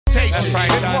sanitation. That's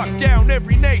right, and son. lock down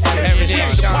every nation. Every We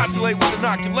nation. should populate with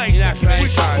inoculation. That's right, we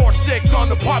should son. force sick on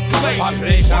the population.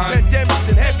 Population. With pandemics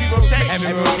and heavy rotation.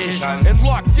 Heavy rotation. And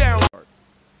lock down.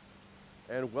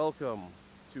 And welcome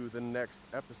to the next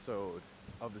episode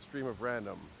of the Stream of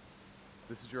Random.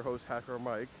 This is your host, Hacker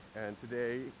Mike, and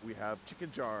today we have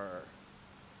Chicken Jar.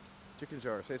 Chicken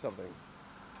Jar, say something.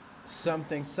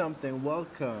 Something,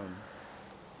 welcome.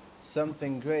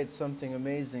 Something great, something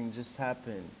amazing just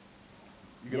happened.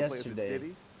 You gonna yesterday. play us a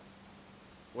ditty?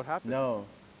 What happened? No,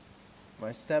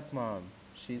 my stepmom,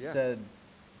 she said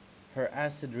her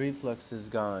acid reflux is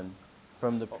gone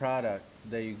from the product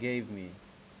that you gave me.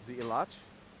 The Ilach?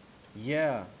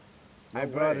 Yeah, No I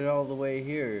brought way. it all the way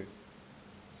here.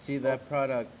 See, that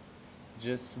product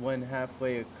just went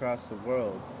halfway across the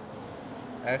world.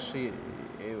 Actually,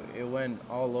 it went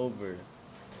all over.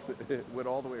 It went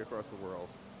all the way across the world.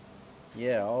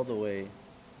 Yeah, all the way.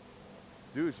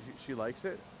 Dude, she likes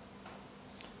it?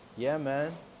 Yeah,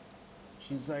 man.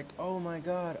 She's like, oh my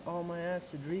God, all my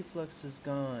acid reflux is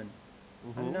gone.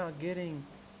 I'm not getting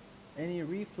any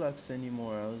reflux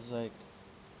anymore. I was like,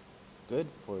 good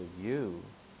for you.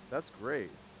 That's great.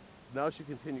 Now she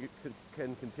can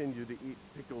continue to eat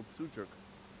pickled sucuk.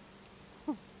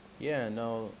 Yeah,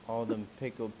 no, all them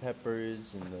pickled peppers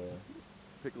and the,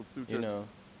 Pickled sucuks. you know,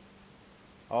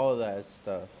 all that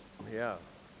stuff. Yeah.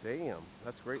 Damn.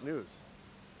 That's great news.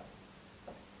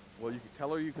 Well, you could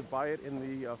tell her you could buy it in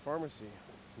the pharmacy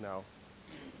now.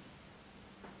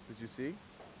 Did you see?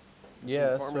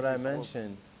 Yeah, in that's what I pharmacies all-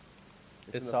 mentioned.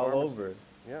 in It's the all over. pharmacies.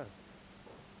 Yeah.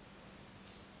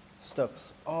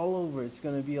 Stuff's all over. It's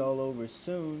gonna be all over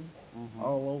soon.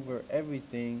 All over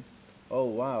everything. Oh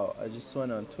wow, I just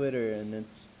went on Twitter and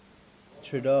it's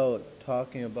Trudeau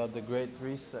talking about the Great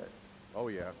Reset. Oh,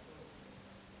 yeah.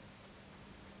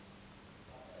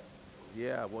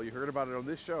 Yeah, well, you heard about it on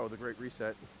this show, The Great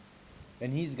Reset.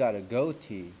 And he's got a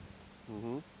goatee.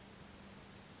 Mm-hmm.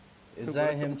 Is What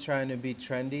that did him trying to be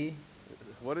trendy?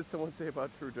 What did someone say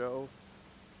about Trudeau?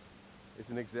 It's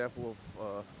an example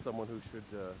of someone who should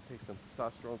take some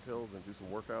testosterone pills and do some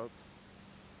workouts.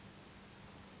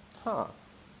 Huh.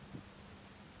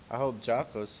 I hope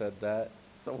Jocko said that.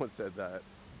 Someone said that.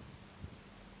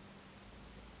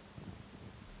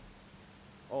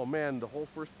 Oh man, the whole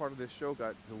first part of this show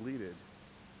got deleted.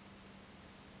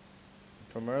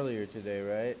 From earlier today,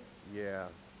 right? Yeah.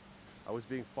 I was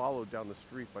being followed down the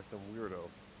street by some weirdo.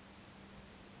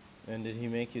 And did he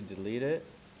make you delete it?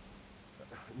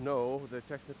 No, the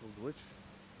technical glitch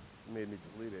made me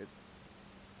delete it.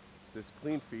 This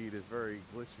clean feed is very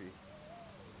glitchy.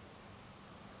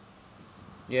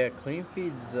 Yeah, clean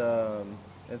feeds,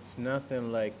 it's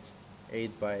nothing like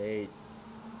 8x8.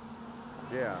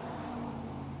 Yeah.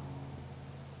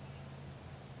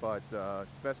 But it's the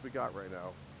best we got right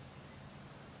now.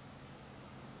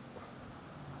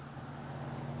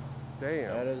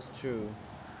 Damn. That is true.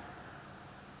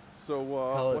 So,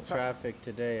 Hella what's traffic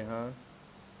today, huh?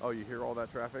 Oh, you hear all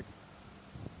that traffic?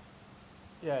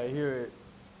 Yeah, I hear it.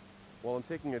 Well, I'm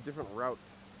taking a different route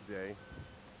today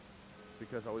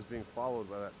because I was being followed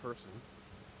by that person,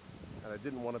 and I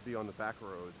didn't want to be on the back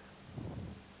road.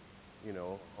 You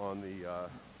know, on the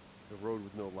road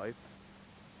with no lights,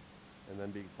 and then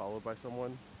being followed by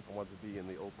someone. I wanted to be in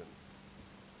the open,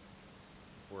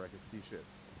 where I could see shit.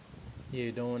 Yeah,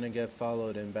 you don't want to get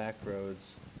followed in back roads.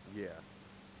 Yeah.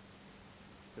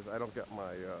 Because I don't got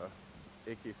my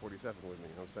AK-47 with me, you know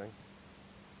what I'm saying?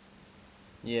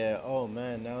 Yeah, oh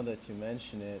man, now that you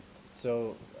mention it.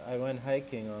 So I went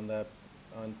hiking over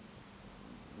on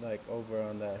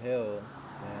that hill,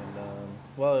 and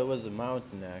well, it was a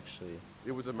mountain actually.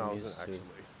 It was a mountain, used to- actually.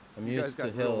 I'm You used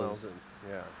guys to got real hills. mountains,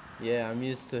 yeah. Yeah, I'm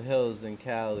used to hills in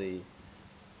Cali,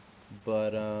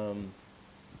 but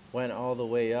went all the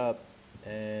way up,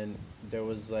 and there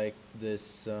was like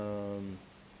this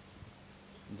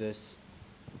this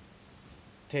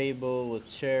table with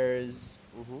chairs,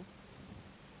 Mm-hmm.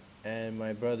 and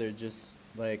my brother just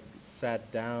like sat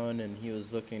down and he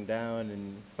was looking down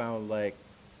and found like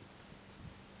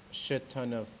shit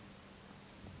ton of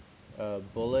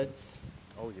bullets,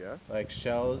 Oh, yeah? like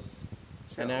shells,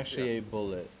 and Shells, actually yeah. a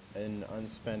bullet, an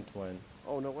unspent one.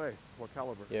 Oh, no way. What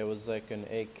caliber? Yeah, it was like an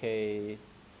AK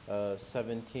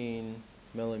 17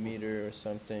 millimeter or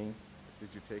something. Did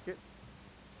you take it?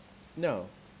 No,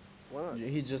 Why not?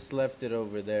 he just left it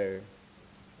over there.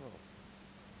 Oh.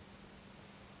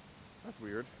 That's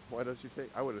weird. Why don't you take...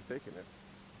 I would have taken it.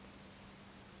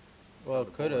 Well,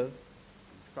 Found a could bullet. have.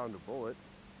 You found a bullet.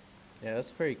 Yeah,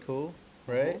 that's pretty cool,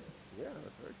 right? Yeah,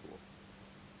 that's very cool.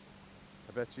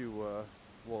 I bet you,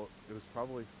 well, it was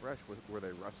probably fresh. Were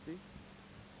they rusty?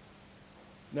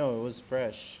 No, it was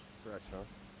fresh. stretch, huh?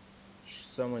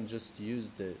 Someone just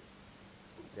used it.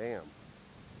 Damn.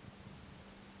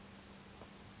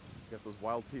 Got those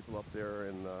wild people up there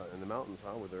in the mountains,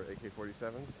 huh, with their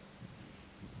AK-47s?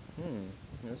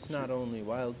 It's not only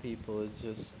wild people, it's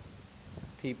just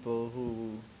people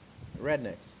who...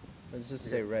 rednecks. Let's just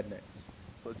say rednecks.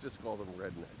 Let's just call them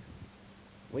rednecks.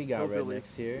 We got Hillbillies,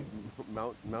 rednecks here.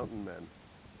 Mountain men.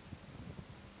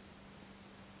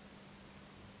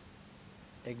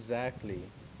 Exactly.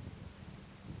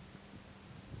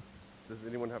 Does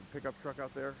anyone have a pickup truck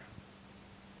out there?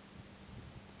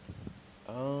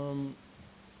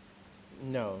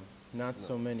 No, not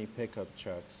so many pickup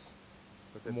trucks.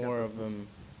 But they've More got of them.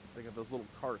 They got those little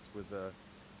carts with a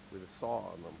saw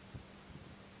on them.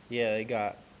 Yeah, they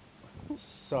got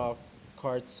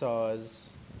cart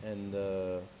saws and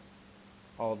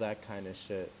all that kind of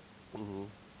shit. Mm-hmm.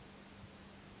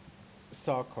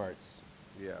 Saw carts.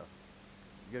 Yeah.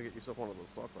 You gotta get yourself one of those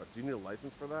saw carts. Do you need a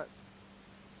license for that?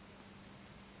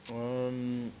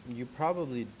 You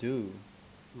probably do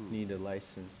need a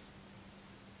license.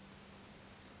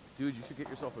 Dude, you should get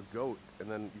yourself a goat,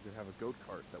 and then you could have a goat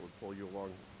cart that would pull you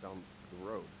along down the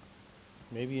road.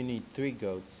 Maybe you need 3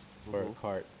 goats for a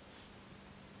cart.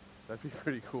 That'd be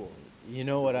pretty cool. You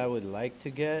know what I would like to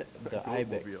get? The Goatmobile.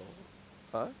 ibex.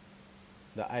 Huh?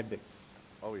 The ibex.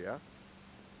 Oh, yeah?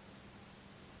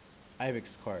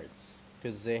 Ibex carts.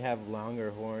 Because they have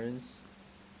longer horns,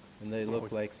 and they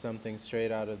look like something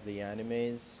straight out of the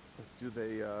animes. Do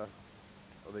they, are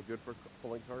they good for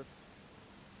pulling carts?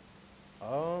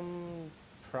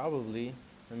 Probably.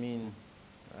 I mean,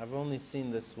 I've only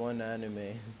seen this one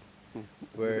anime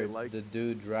where the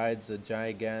dude rides a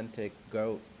gigantic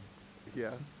goat.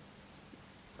 Yeah.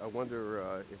 I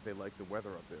wonder if they like the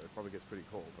weather up there. It probably gets pretty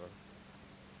cold, huh?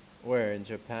 Where, in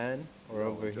Japan or No,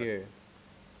 over here?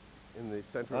 In the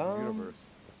center of the universe.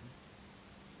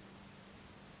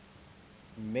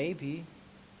 Maybe.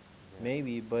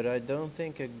 Maybe, but I don't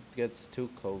think it gets too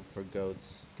cold for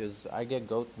goats, because I get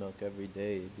goat milk every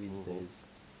day these days.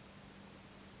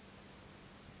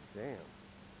 Damn.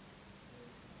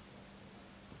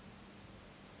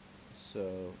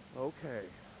 So... Okay.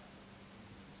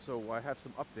 So I have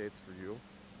some updates for you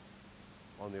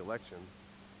on the election.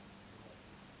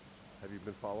 Have you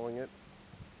been following it?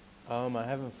 I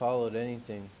haven't followed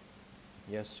anything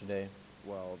yesterday.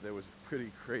 Well, there was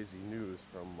pretty crazy news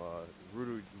from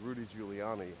Rudy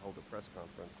Giuliani held a press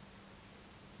conference.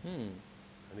 And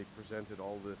he presented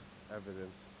all this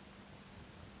evidence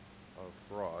of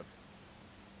fraud.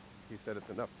 He said it's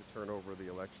enough to turn over the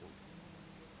election.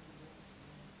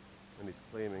 And he's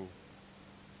claiming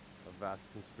a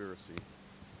vast conspiracy.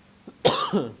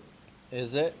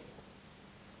 Is it?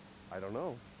 I don't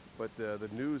know, but the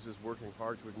news is working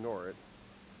hard to ignore it.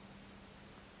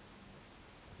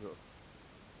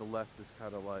 The left is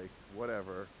kind of like,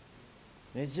 whatever.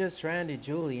 It's just Randy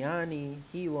Giuliani.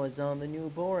 He was on the new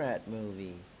Borat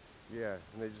movie. Yeah,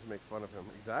 and they just make fun of him.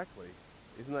 Exactly.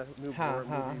 Isn't that new Borat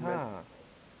movie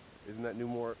Isn't that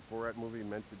new Borat movie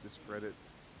meant to discredit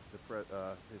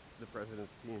the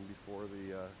president's team before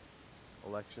the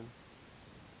election?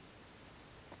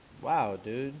 Wow,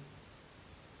 dude.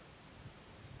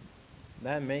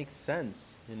 That makes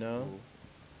sense, you know?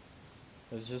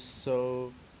 It's just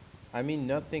so... I mean,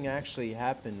 nothing actually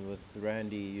happened with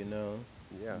Randy, you know?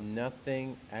 Yeah.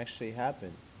 Nothing actually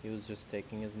happened. He was just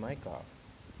taking his mic off.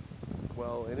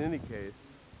 Well, in any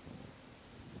case,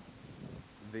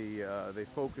 they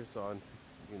focus on,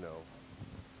 you know,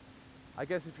 I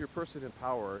guess if you're a person in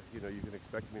power, you know, you can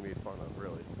expect to be made fun of,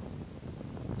 really.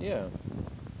 Yeah.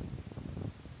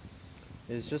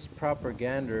 It's just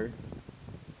propaganda.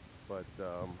 But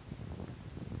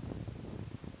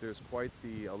there's quite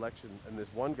the election, and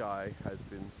this one guy has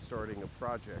been starting a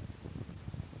project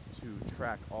to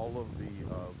track all of the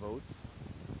votes,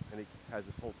 and he has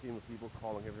this whole team of people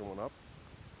calling everyone up,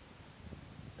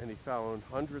 and he found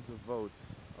hundreds of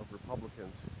votes of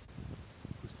Republicans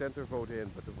who sent their vote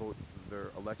in, but their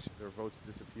votes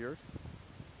disappeared.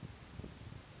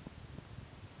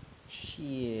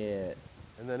 Shit.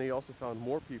 And then he also found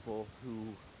more people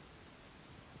who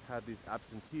had these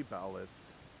absentee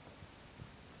ballots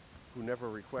who never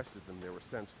requested them. They were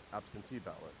sent absentee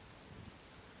ballots.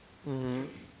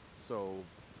 So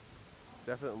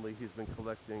definitely he's been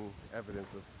collecting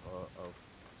evidence of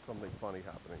something funny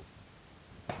happening.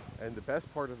 And the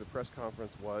best part of the press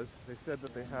conference was they said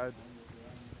that they had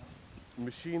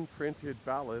machine printed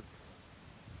ballots,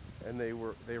 and they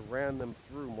ran them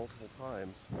through multiple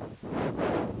times.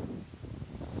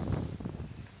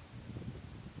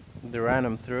 They ran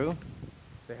them through?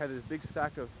 They had a big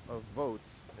stack of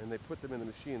votes, and they put them in the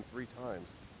machine 3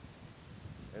 times.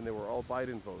 and they were all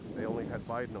Biden votes. They only had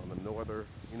Biden on them. No other.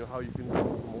 You know how you can vote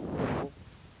for multiple people?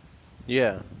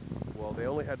 Yeah. Well, they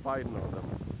only had Biden on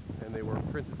them, and they were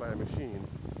printed by a machine.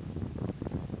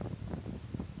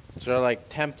 So like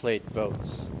template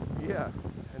votes. Yeah,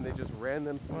 and they just ran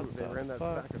them through. What They the ran that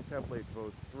fuck? stack of template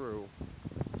votes through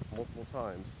multiple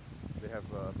times. They have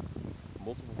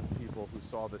multiple people who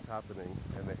saw this happening,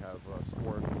 and they have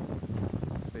sworn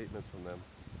statements from them.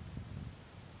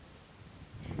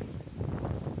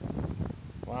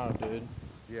 Wow, dude.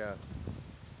 Yeah,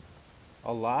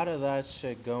 A lot of that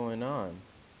shit going on.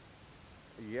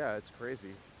 yeah, it's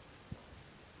crazy.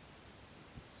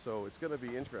 So it's going to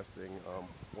be interesting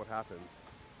what happens.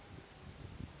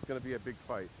 It's going to be a big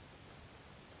fight.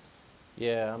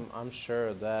 Yeah, I'm sure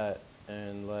of that.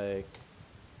 And like,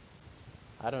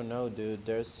 I don't know, dude.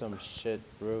 There's some shit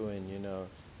brewing, you know.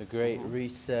 The Great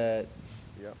Reset,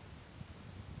 Yep.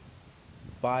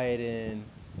 Biden,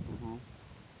 Mm-hmm.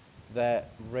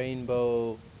 that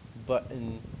rainbow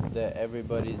button that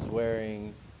everybody's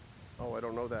wearing. Oh, I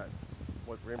don't know that.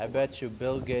 What rainbow? I bet you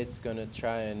Bill Gates gonna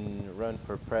try and run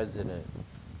for president.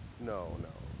 No,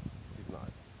 he's not.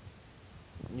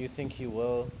 You think he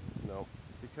will? No,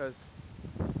 because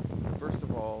first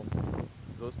of all,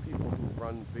 those people who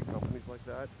run big companies like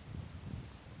that,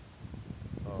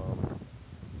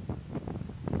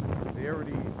 they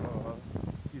already.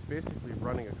 He's basically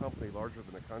running a company larger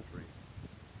than a country.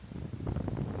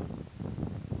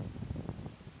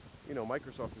 You know,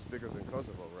 Microsoft is bigger than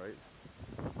Kosovo, right?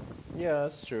 Yeah,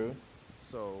 that's true.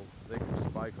 So they could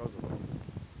just buy Kosovo.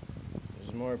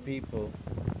 There's more people.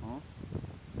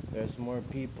 There's more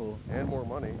people. And more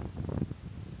money.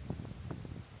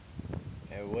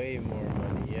 And way more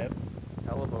money, yep.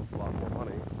 Hell of a lot more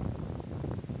money.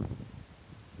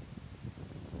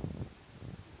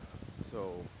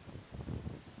 So,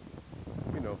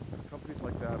 you know, companies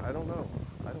like that, I don't know.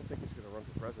 I don't think he's going to run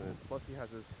for president. Plus,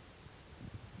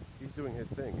 he's doing his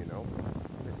thing, you know,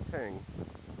 his thing.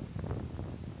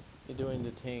 You're doing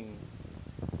the thing.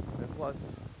 And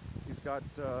plus, he's got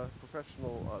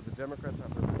professional, the Democrats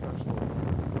have their professional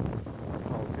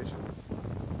politicians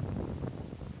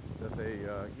that they,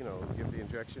 you know, give the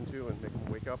injection to and make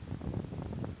them wake up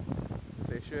to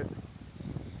say shit.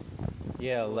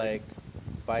 Yeah, like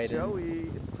Biden. Joey,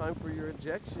 it's time for your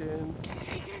injection.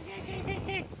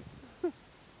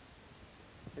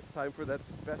 It's time for that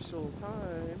special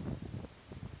time.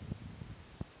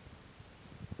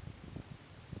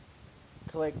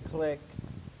 Click, click.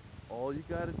 All you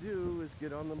gotta do is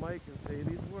get on the mic and say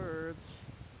these words.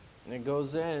 And it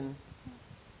goes in.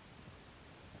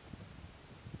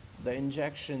 The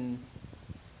injection.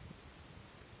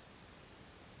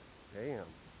 Damn.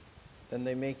 Then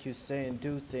they make you say and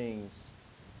do things.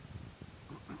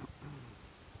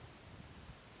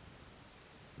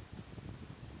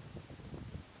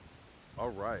 All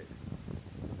right.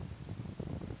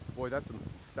 Boy, that's some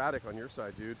static on your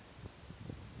side, dude.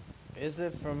 Is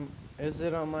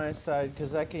it on my side?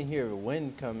 Because I can hear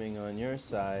wind coming on your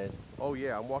side. Oh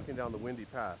yeah, I'm walking down the windy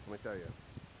path, let me tell you.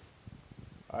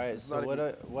 Alright, It's so not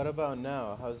even- what about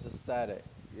now? How's the static?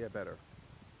 Yeah, better.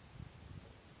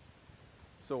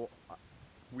 So,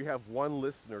 we have one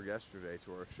listener yesterday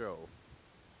to our show,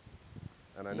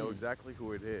 and I know exactly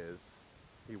who it is.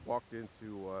 He walked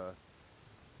into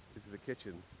the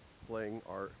kitchen playing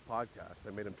our podcast.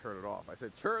 I made him turn it off. I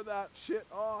said, "Turn that shit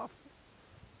off!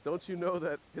 Don't you know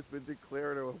that it's been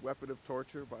declared a weapon of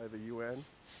torture by the UN?"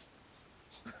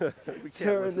 We can't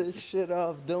Turn listen this shit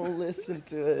off. Don't listen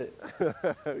to it.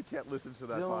 we can't listen to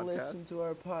that Don't podcast. listen to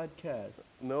our podcast.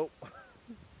 Nope.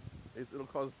 It'll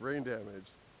cause brain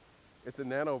damage. It's a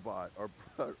nanobot.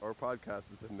 Our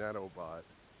podcast is a nanobot.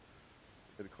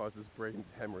 It causes brain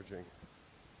hemorrhaging.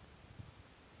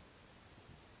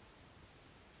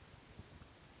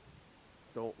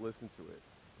 Don't listen to it.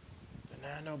 The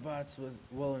nanobots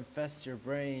will infest your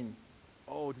brain.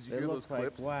 Oh, did you They hear look those like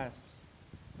clips? wasps.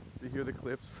 Did you hear the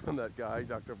clips from that guy,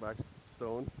 Dr. Max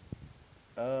Stone?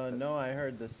 No, I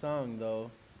heard the song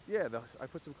though. Yeah, I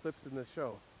put some clips in the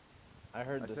show. I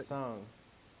heard I the said- song.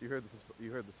 You heard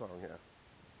the song, yeah.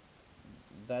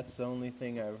 That's the only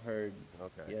thing I've heard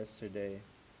Okay. yesterday.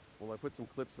 Well, I put some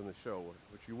clips in the show,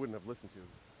 which you wouldn't have listened to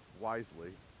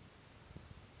wisely.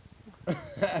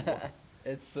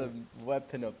 It's a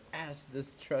weapon of ass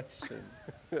destruction.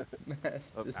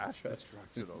 Mass Of ass destruction.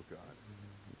 destruction, oh God.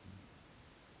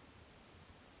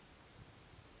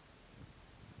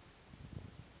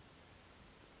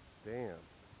 Damn.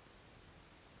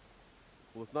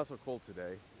 Well, it's not so cold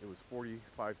today. It was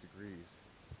 45 degrees.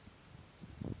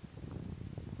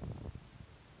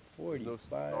 There's no 45.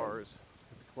 stars.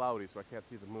 It's cloudy, so I can't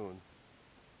see the moon.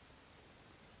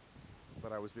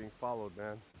 that I was being followed,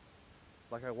 man.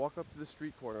 Like, I walk up to the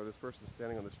street corner, this person's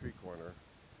standing on the street corner.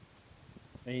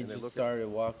 And he And they just look at- started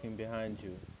walking behind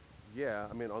you. Yeah,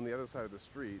 I mean, on the other side of the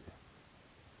street.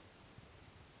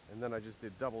 And then I just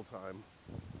did double time.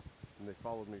 And they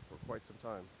followed me for quite some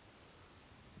time.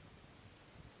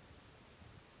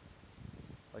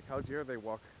 Like, how dare they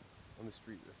walk on the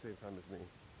street at the same time as me?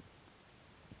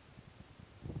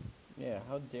 Yeah,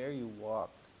 how dare you walk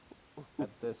at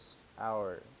this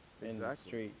hour in the Exactly.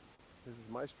 street? This is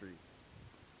my street.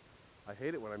 I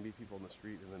hate it when I meet people in the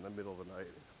street and in the middle of the night.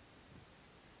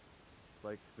 It's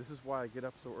like, this is why I get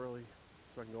up so early,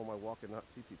 so I can go on my walk and not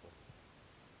see people.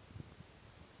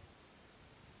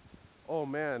 Oh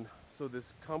man, so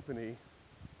this company,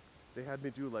 they had me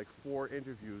do like 4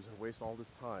 interviews and waste all this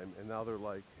time, and now they're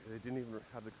like, they didn't even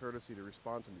have the courtesy to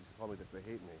respond to me to tell me that they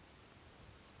hate me.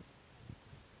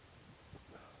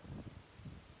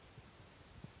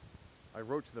 I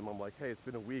wrote to them, I'm like, hey, it's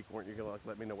been a week, weren't you gonna like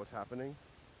let me know what's happening?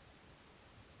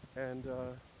 And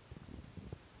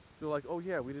they're like, oh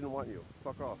yeah, we didn't want you,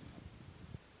 fuck off.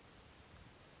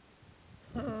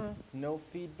 No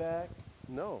feedback?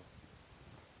 No,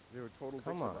 they were total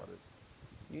Come dicks on. about it.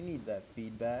 You need that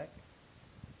feedback.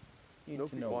 You No need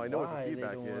to feed- know well, I know what the why they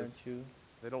feedback don't is. want you.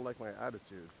 They don't like my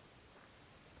attitude.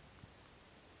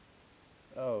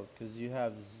 Oh, because you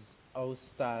have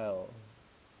style.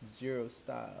 0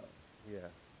 style. Yeah,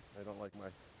 they don't like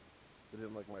they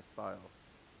didn't like my style.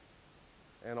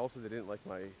 And also they didn't like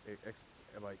my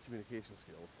communication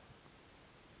skills.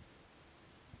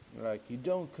 Like, you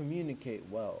don't communicate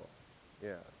well.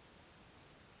 Yeah,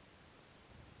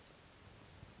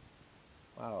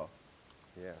 Wow.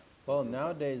 yeah. Well,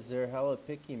 nowadays they're hella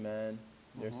picky, man.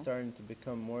 They're Mhm. starting to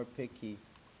become more picky.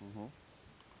 Mm-hmm.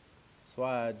 That's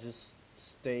why I just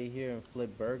stay here and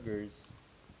flip burgers.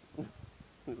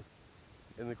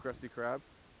 In the Krusty Krab?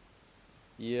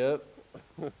 Yep.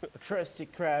 Krusty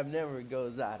Krab never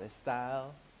goes out of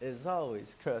style. It's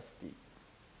always crusty.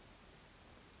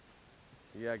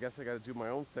 Yeah, I guess I gotta do my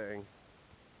own thing.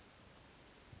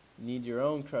 Need your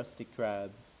own Krusty Krab.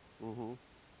 Mm-hmm.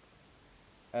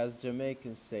 As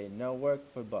Jamaicans say, no work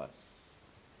for bus.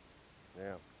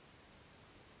 Yeah.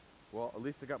 Well, at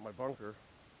least I got my bunker.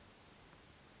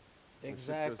 When shit goes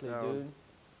Exactly, down- dude.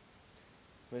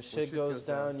 When shit shit goes goes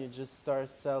down. down, you just start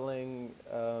selling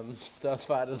stuff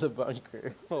out of the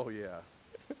bunker. Oh yeah.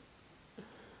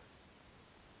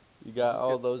 You got Just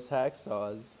all get- those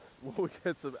hacksaws. We'll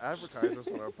get some advertisers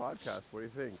on our podcast. What do you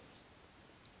think?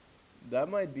 That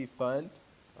might be fun.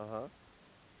 Uh-huh.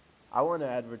 I want to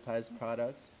advertise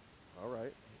products. All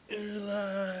right.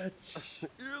 Ilach.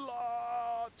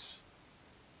 Ilach!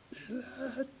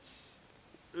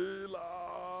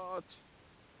 Ilach!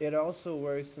 It also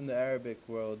works in the Arabic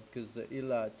world because the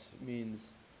ilach means,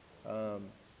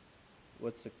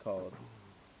 what's it called?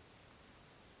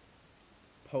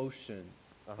 Potion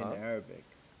Uh-huh. in Arabic.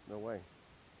 No way.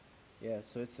 Yeah,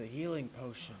 so it's a healing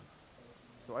potion.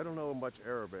 So I don't know much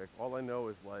Arabic. All I know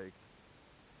is like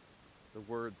the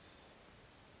words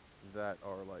that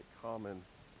are like common,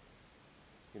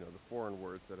 you know, the foreign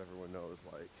words that everyone knows,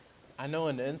 like I know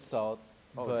an insult,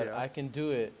 Oh, but yeah? I can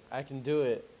do it.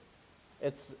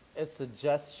 It's a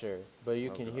gesture, but you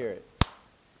can Okay. hear it.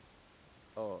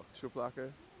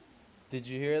 shuplaka. Did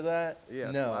you hear that?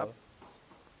 Yeah, No. slap.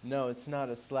 No, it's not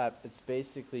a slap. It's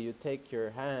basically you take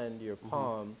your hand, your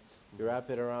palm, you wrap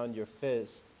it around your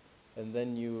fist, and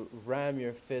then you ram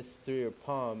your fist through your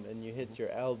palm and you hit your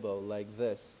elbow like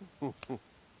this.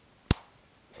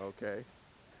 Okay.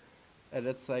 And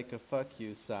it's like a fuck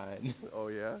you sign. Oh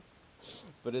yeah.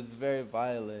 But it's very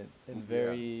violent and Yeah.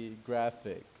 very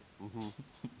graphic.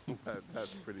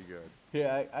 That's pretty good.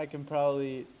 Here, I can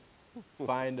probably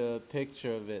find a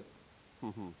picture of it.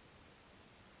 We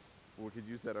could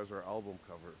use that as our album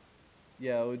cover.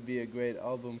 Yeah, it would be a great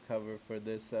album cover for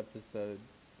this episode.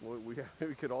 Well, we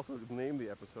could also name the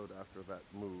episode after that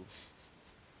move,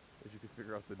 if you could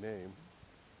figure out the name.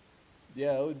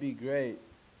 Yeah, it would be great.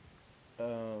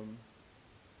 Oh.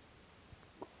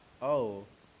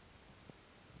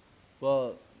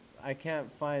 Well, I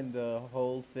can't find the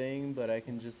whole thing, but I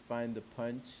can just find the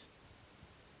punch.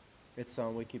 It's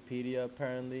on Wikipedia,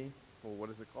 apparently. Well, what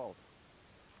is it called?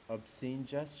 Obscene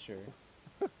gesture.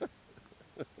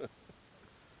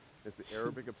 It's the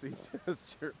Arabic obscene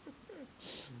gesture.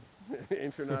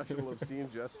 International obscene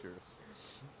gestures.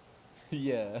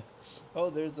 Yeah. Oh,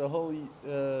 there's a whole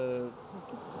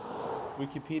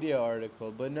Wikipedia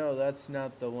article, but no, that's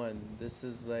not the one. This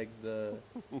is like the.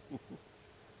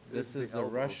 This It's is the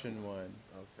elbows. Russian one.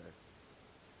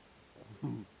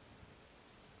 Okay.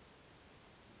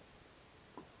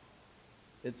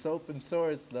 It's open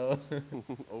source though.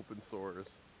 Open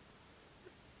source.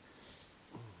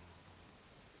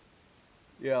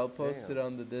 Yeah, I'll post Damn. it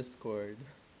on the Discord.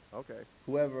 Okay.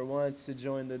 Whoever wants to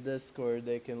join the Discord,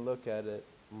 they can look at it.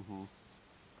 Mm-hmm.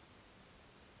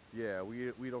 Yeah,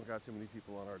 we don't got too many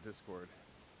people on our Discord.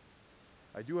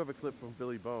 I do have a clip from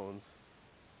Billy Bones.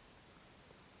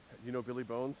 You know Billy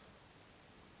Bones?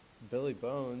 Billy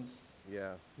Bones.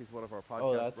 Yeah, he's one of our Oh,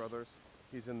 podcast brothers.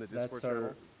 He's in the Discord that's our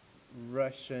channel.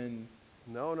 Russian.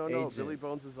 No. agent. Billy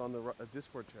Bones is on the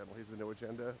Discord channel. He's the No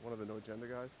Agenda, one of the No Agenda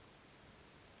guys.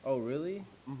 Oh, really?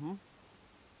 Mm-hmm.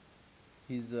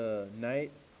 He's a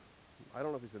knight. I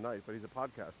don't know if he's a knight, but he's a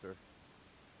podcaster.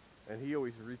 And he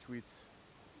always retweets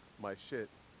my shit.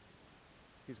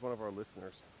 He's one of our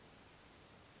listeners.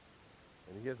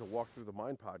 And he has a Walk Through the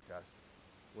Mind podcast,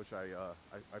 which I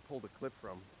pulled a clip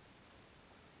from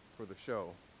for the show.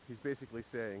 He's basically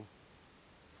saying,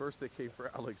 first they came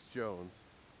for Alex Jones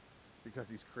because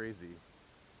he's crazy,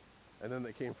 and then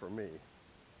they came for me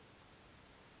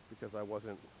because I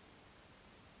wasn't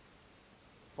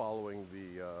following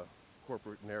the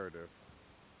corporate narrative.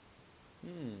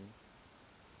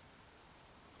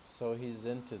 So he's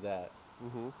into that.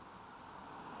 Mm-hmm.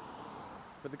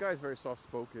 But the guy's very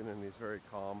soft-spoken and he's very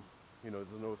calm. You know,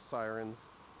 there's no sirens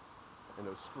and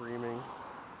no screaming.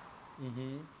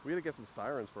 Mm-hmm. We gotta get some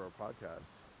sirens for our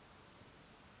podcast.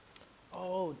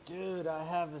 Oh, dude, I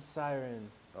have a siren.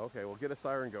 Okay, well, get a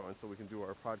siren going so we can do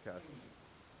our podcast.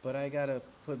 But I gotta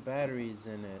put batteries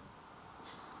in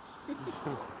it.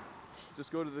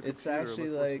 Just go to the It's computer, actually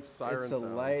look for like, some siren it's a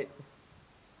sounds. light.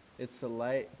 It's a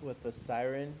light with a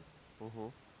siren. Mm-hmm.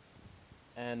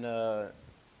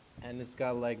 And it's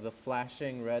got like the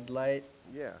flashing red light.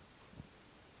 Yeah.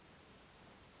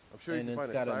 I'm sure you And can it's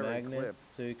find a got a siren magnet, clip.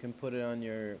 so you can put it on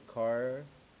your car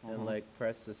and Mhm. like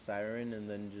press the siren and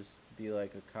then just be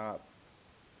like a cop.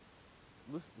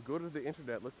 Listen, go to the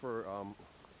internet, look for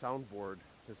soundboard.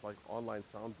 There's like online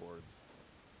soundboards.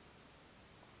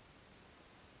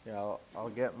 Yeah, I'll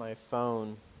get my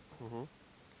phone. Mm-hmm.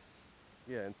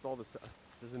 Yeah, install the.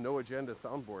 There's a No Agenda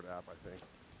soundboard app, I think,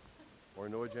 or a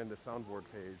No Agenda soundboard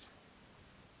page.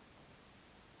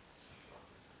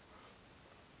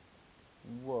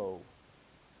 Whoa.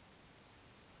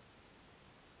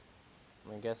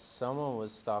 I guess someone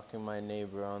was stalking my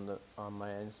neighbor on my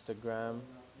Instagram.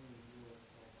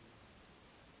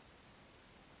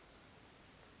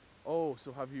 Oh,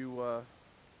 so have you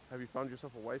found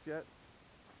yourself a wife yet?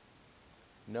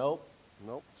 Nope.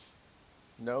 Nope.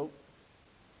 Nope.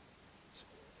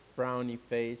 Frowny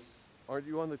face. Aren't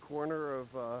you on the corner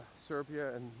of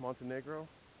Serbia and Montenegro?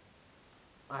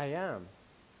 I am.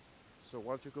 So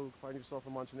why don't you go find yourself a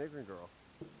Montenegrin girl?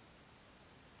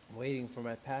 Waiting for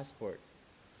my passport.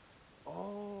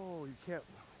 Oh, you can't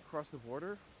cross the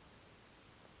border?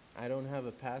 I don't have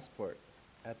a passport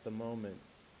at the moment.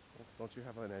 Don't you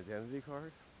have an identity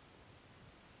card?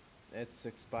 It's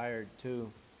expired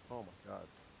too. Oh my God.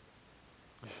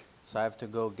 So I have to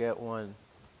go get one.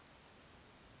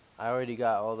 I already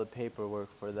got all the paperwork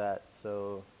for that,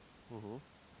 so Mm-hmm.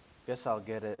 guess I'll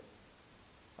get it.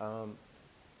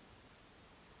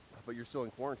 But you're still in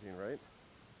quarantine, right?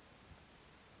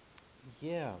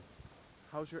 Yeah.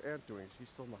 How's your aunt doing? She's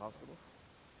still in the hospital?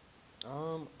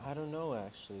 I don't know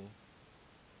actually.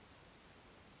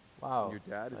 Wow. Your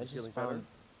dad, is I he just feeling found.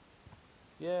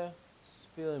 Yeah, he's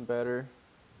feeling better.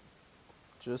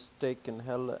 Just taking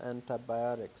hella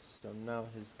antibiotics, so now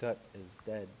his gut is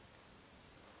dead.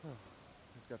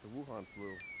 He's got the Wuhan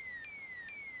flu.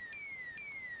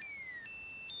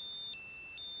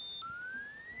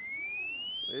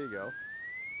 There you go.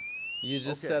 You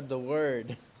just Okay. said the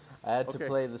word. I had to Okay.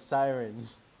 play the siren.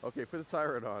 Okay, put the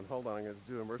siren on. Hold on, I'm going to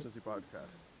do an emergency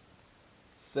podcast.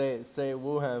 Say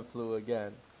Wuhan flu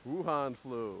again. Wuhan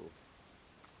flu.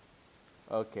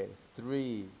 Okay,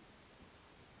 3,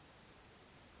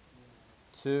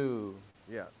 2,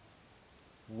 Yeah,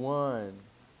 1.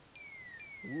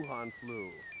 Wuhan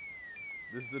flu.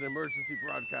 This is an emergency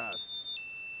broadcast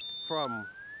from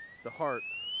the heart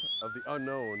of the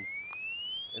unknown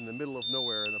in the middle of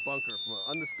nowhere in a bunker from an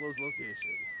undisclosed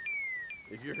location.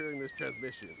 If you're hearing this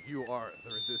transmission, you are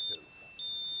the resistance.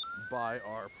 Buy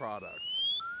our products.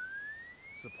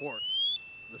 Support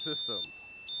the system.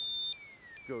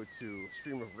 Go to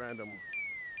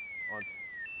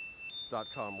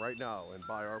streamofrandom.com right now and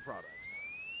buy our products.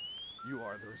 You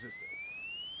are the resistance.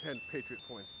 10 Patriot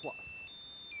points plus.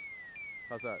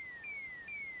 How's that?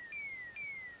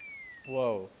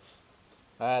 Whoa.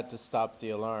 I had to stop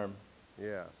the alarm.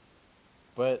 Yeah.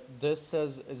 But this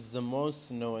says it's the most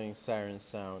annoying siren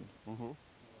sound. Mm-hmm. Do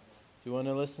you want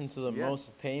to listen to the Yeah.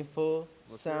 most painful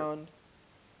Let's hear it. sound?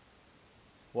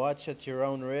 Watch at your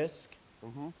own risk.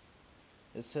 Mm-hmm.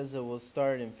 It says it will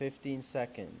start in 15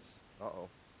 seconds. Uh-oh.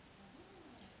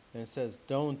 And it says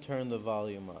don't turn the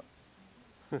volume up.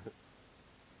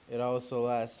 It also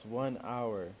lasts 1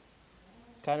 hour.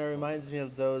 Kind of reminds me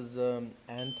of those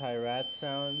anti-rat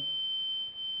sounds.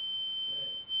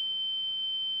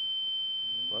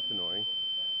 Well, that's annoying.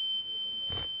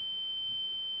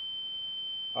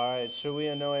 Alright, should we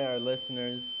annoy our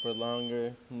listeners for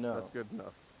longer? No. That's good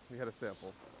enough. We had a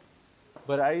sample.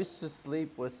 But I used to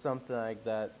sleep with something like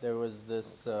that. There was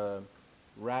this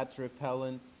rat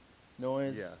repellent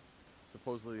noise. Yeah.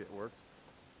 Supposedly it worked.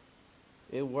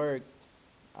 It worked.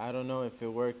 I don't know if it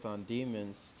worked on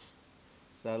demons.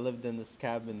 So I lived in this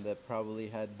cabin that probably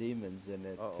had demons in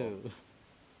it Uh-oh. too.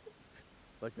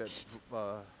 Like that,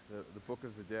 the Book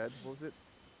of the Dead, what was it?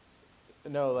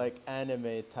 No, like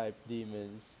anime type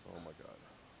demons. Oh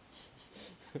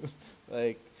my god.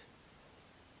 Like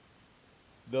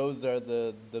those are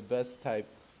the best type.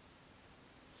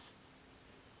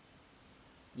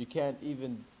 You can't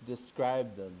even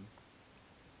describe them.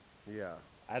 Yeah.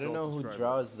 I don't know who describe it.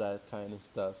 draws that kind of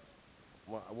stuff.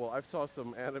 Well, I saw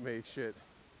some anime shit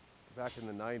back in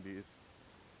the 90s.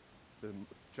 The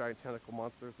giant tentacle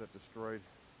monsters that destroyed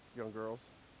young girls.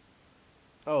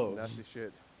 Oh, Nasty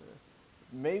shit.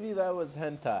 maybe that was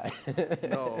hentai.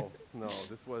 No,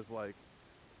 this was like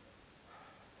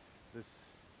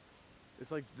this.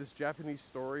 It's like this Japanese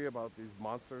story about these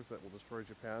monsters that will destroy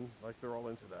Japan. Like they're all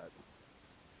into that.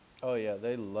 Oh yeah,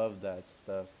 they love that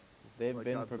stuff. They've like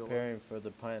been Godzilla. preparing for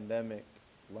the pandemic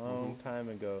long time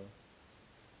ago.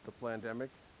 The Plandemic.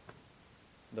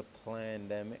 The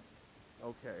pandemic.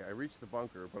 Okay, I reached the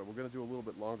bunker, but we're gonna do a little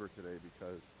bit longer today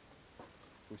because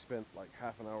we spent like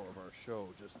half an hour of our show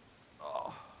just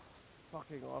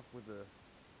fucking off with the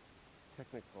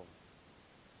technical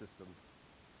system.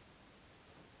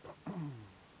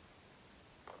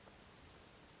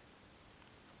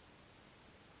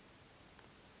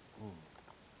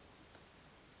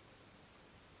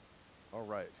 All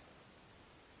right.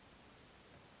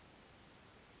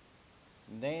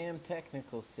 Damn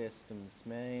technical systems,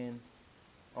 man.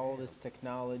 All this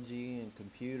technology and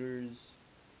computers.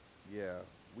 Yeah,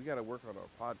 we got to work on our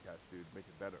podcast, dude. Make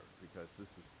it better because this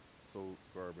is so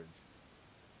garbage.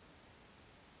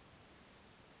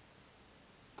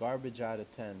 Garbage out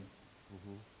of 10.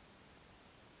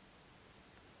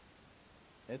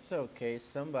 It's okay.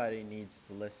 Somebody needs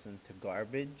to listen to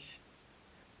garbage.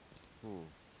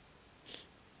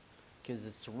 Because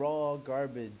it's raw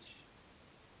garbage.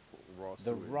 Raw The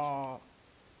sewage.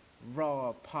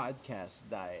 raw podcast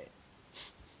diet.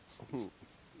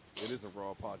 It is a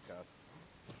raw podcast.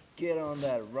 Get on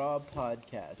that raw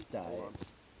podcast diet. Hold on.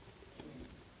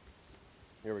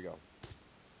 Here we go.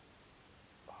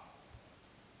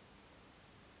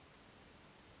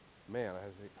 Man,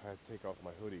 I had to take off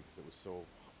my hoodie because it was so.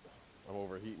 I'm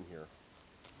overheating here.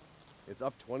 It's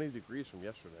up 20 degrees from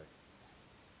yesterday.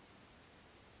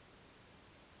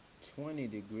 20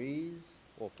 degrees?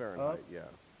 Well, Fahrenheit, Up? yeah.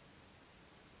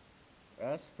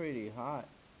 That's pretty hot.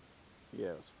 Yeah,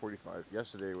 it was 45.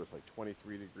 Yesterday was like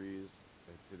 23 degrees,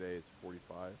 and today it's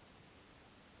 45.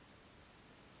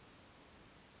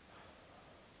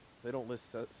 They don't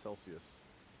list Celsius.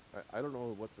 I don't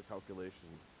know what's the calculation.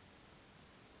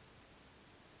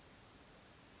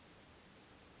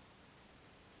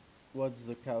 What's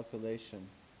the calculation?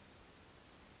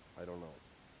 I don't know.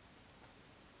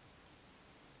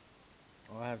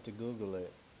 I'll have to Google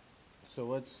it. So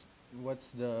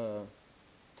what's the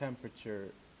temperature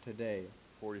today?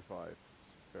 45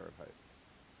 Fahrenheit.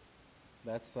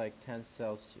 That's like 10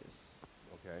 Celsius.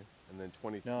 Okay. And then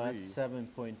 23. No, that's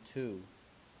 7.2.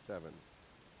 7.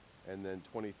 And then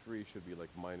 23 should be like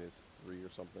 -3 or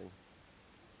something.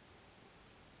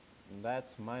 And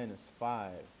that's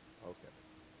 -5. Okay.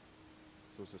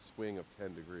 So it's a swing of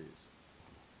 10 degrees.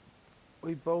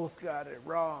 We both got it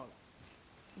wrong.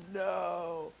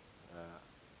 No.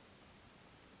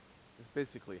 It's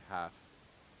basically half.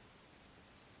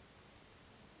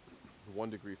 1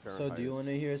 degree Fahrenheit. So do you want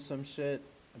to hear some shit?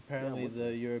 Apparently what's the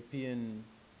it? European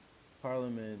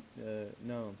Parliament,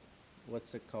 no,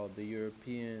 what's it called? The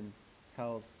European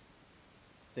health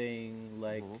thing,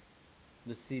 like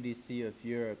the CDC of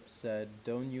Europe said,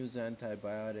 don't use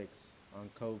antibiotics on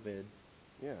COVID.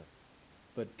 Yeah.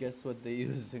 But guess what they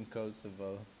used in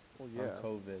Kosovo Well, on yeah.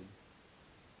 COVID?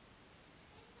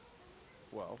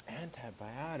 Well,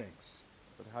 Antibiotics.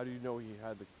 but how do you know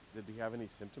did he have any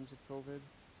symptoms of COVID?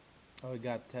 Oh, he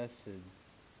got tested.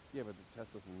 Yeah, but the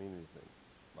test doesn't mean anything.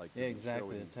 Like, Yeah, did it show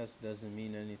exactly. The he's- test doesn't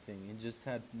mean anything. He just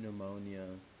had pneumonia.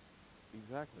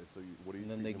 Exactly. So what do you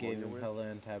And then treat they gave pneumonia him with? hella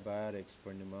antibiotics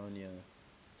for pneumonia.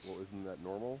 Well, isn't that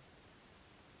normal?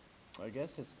 I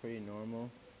guess it's pretty normal.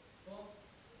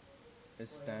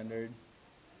 It's standard.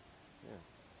 Yeah.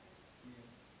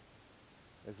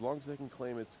 As long as they can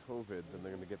claim it's COVID, then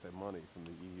they're going to get their money from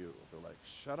the EU. They're like,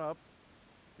 shut up.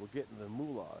 We're getting the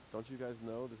moolah. Don't you guys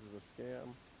know this is a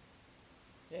scam?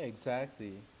 Yeah,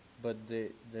 exactly. But they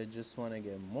just want to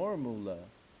get more moolah.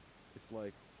 It's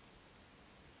like,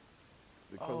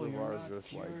 because Oh, of you're ours, not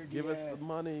just like, cured give us yet. the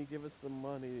money, give us the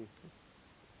money.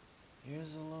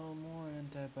 Here's a little more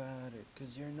antibiotic,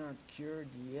 because you're not cured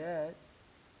yet.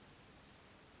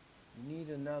 You need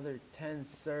another 10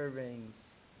 servings.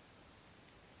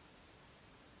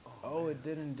 Oh, man. it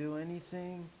didn't do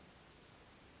anything?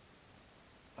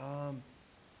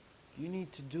 You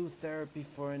need to do therapy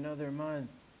for another month.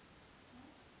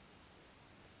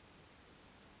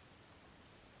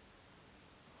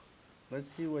 Let's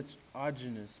see what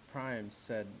STREs1e151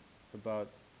 said about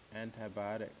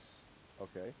antibiotics.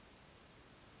 Okay.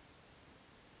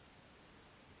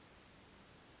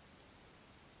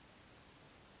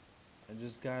 I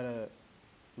just gotta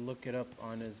look it up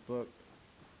on his book.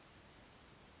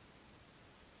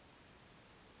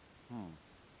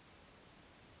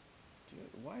 Dude,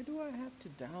 why do I have to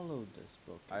download this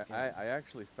book again? I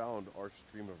actually found our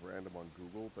Stream of Random on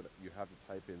Google, but you have to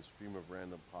type in Stream of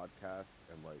Random podcast,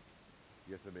 and like,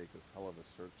 you have to make this hell of a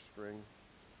search string.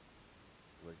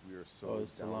 Like, we are so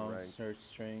It's a long downranked. search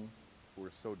string.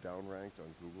 We're so downranked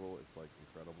on Google. It's like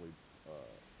incredibly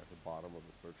at the bottom of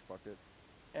the search bucket.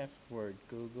 F word,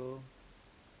 Google.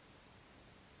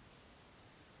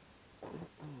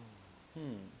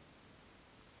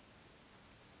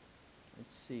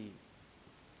 Let's see.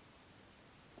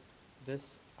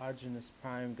 This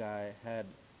STREs1e151 guy had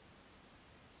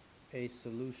a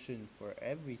solution for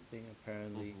everything,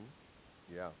 apparently.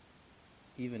 Yeah,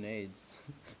 Even AIDS.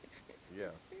 yeah.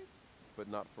 But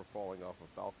not for falling off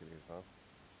of balconies, huh?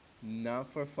 Not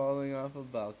for falling off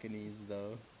of balconies,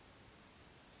 though.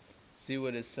 See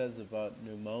what it says about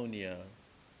pneumonia.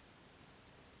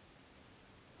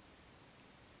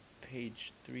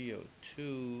 Page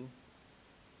 302.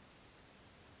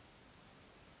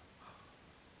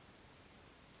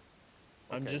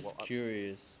 I'm Okay, just well,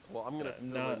 curious. Well, I'm gonna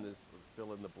not-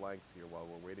 fill in the blanks here while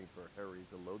we're waiting for Harry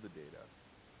to load the data.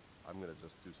 I'm gonna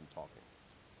just do some talking.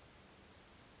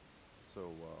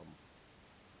 So,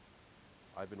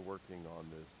 I've been working on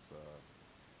this.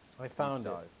 I found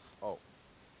deep it. dive. Oh,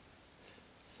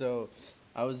 So,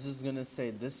 I was just gonna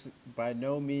say this by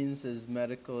no means is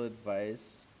medical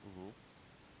advice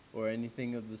or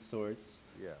anything of the sorts.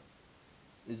 yeah.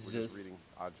 It's We're just reading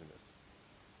Ogenus.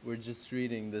 we're just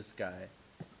reading this guy.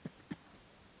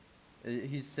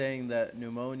 He's saying that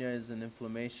pneumonia is an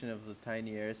inflammation of the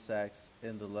tiny air sacs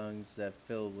in the lungs that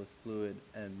fill with fluid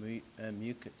and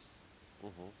mucus.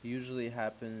 Usually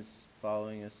happens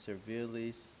following a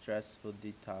severely stressful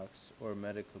detox or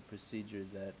medical procedure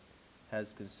that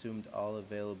has consumed all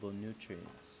available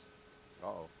nutrients.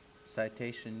 Uh-oh.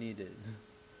 Citation needed.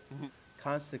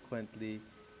 Consequently,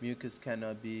 mucus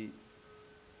cannot be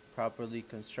properly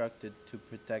constructed to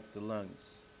protect the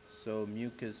lungs. So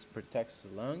mucus protects the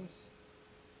lungs?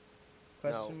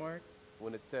 Question Now, mark?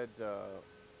 When it said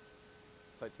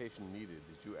citation needed,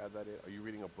 did you add that in? Are you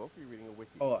reading a book or are you reading a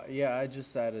wiki? Oh, yeah, I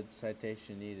just added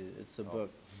citation needed. It's a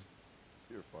book.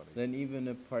 You're funny. Then even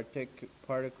a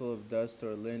particle of dust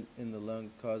or lint in the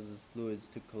lung causes fluids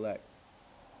to collect,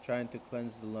 trying to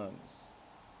cleanse the lungs.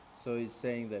 So he's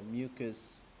saying that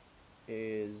mucus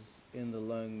is in the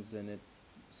lungs and it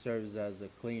serves as a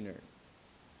cleaner.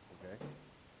 Okay.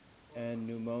 And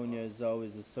pneumonia is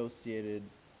always associated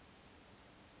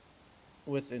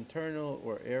with internal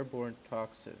or airborne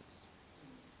toxins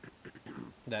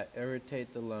that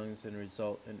irritate the lungs and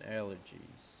result in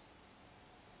allergies.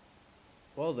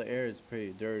 Well, the air is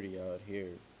pretty dirty out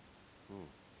here.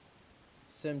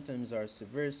 Symptoms are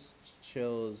severe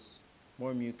chills,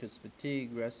 more mucus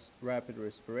fatigue, rapid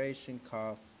respiration,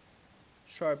 cough,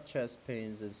 sharp chest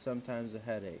pains, and sometimes a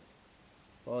headache.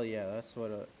 Well, yeah, that's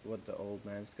what the old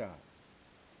man's got.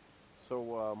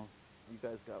 So, you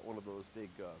guys got one of those big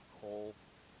coal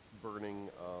burning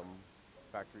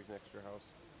factories next to your house?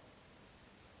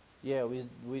 Yeah,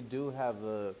 we do have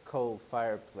a coal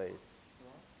fireplace.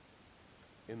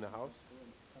 In the house?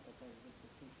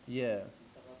 Yeah,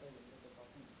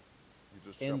 You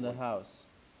just in the shoveling? house.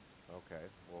 Okay.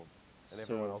 Well, and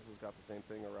everyone So- else has got the same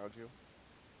thing around you?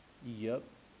 Yep.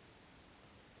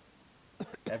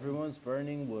 Everyone's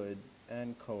burning wood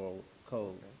and coal.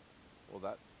 Okay. Well,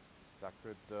 that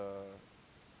could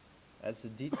That's a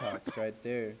detox right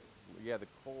there. yeah, the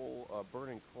coal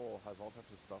burning coal has all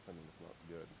types of stuff in it. It's not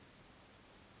good.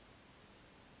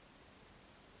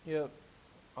 Yep.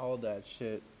 All that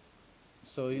shit.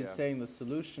 So he's Yeah. saying the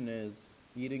solution is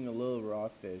eating a little raw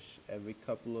fish every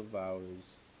couple of hours.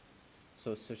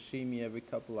 So sashimi every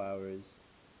couple hours.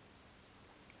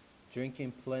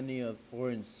 Drinking plenty of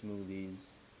orange smoothies.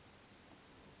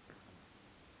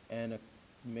 And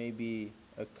maybe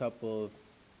a couple of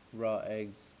raw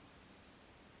eggs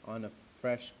on a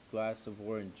fresh glass of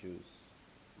orange juice.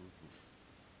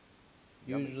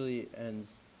 Yummy. Usually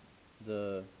ends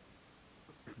the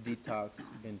detox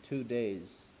in 2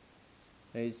 days.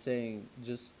 And he's saying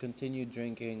just continue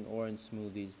drinking orange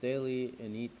smoothies daily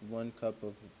and eat 1 cup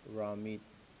of raw meat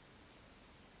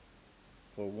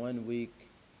for 1 week.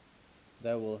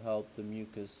 That will help the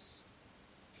mucus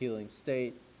healing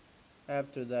state.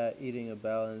 After that, eating a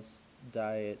balanced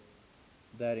diet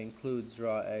that includes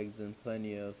raw eggs and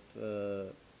plenty of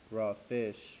raw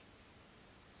fish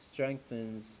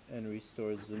strengthens and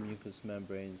restores the mucous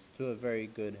membranes to a very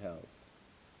good health.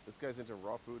 This guy's into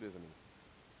raw food, isn't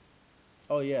he?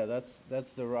 Oh yeah,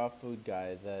 that's the raw food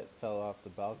guy that fell off the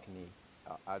balcony.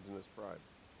 Agenus Pride.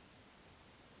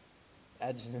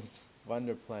 Agenus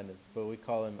Wonder Planets, but we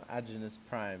call him Agenus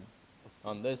Prime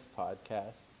on this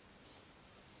podcast.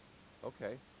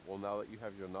 Okay. Well, now that you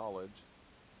have your knowledge,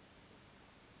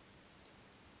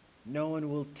 No one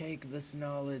will take this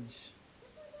knowledge.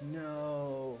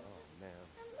 No. oh man,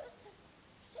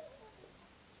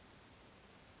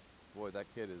 boy, that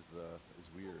kid is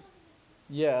weird.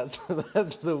 Yeah, so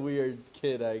that's the weird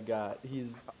kid I got.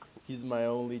 He's my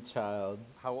only child.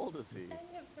 How old is he? And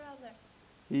your brother.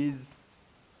 He's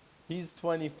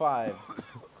 25.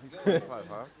 He's 25,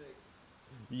 huh?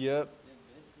 Yep.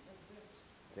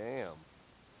 Damn.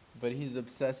 But he's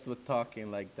obsessed with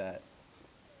talking like that.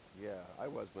 Yeah, I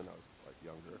was when I was like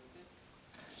younger.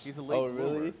 He's a late Oh,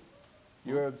 really? bloomer.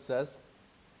 You're obsessed?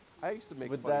 I used to make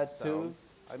With funny that too? sounds.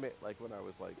 I made like when I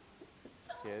was like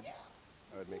a kid,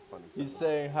 I would make funny sounds. He's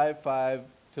saying high five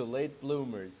to late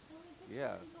bloomers.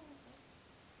 Yeah.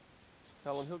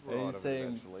 Tell him he'll And grow out he's of it saying-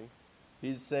 eventually.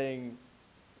 He's saying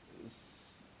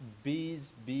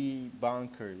bees be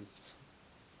bonkers.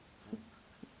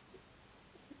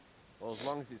 Well, as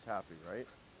long as he's happy, right?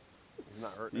 He's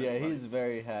not hurting Yeah, anybody. he's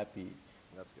very happy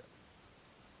That's good.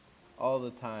 all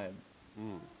the time.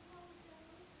 Mm.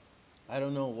 I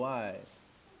don't know why.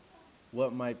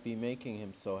 What might be making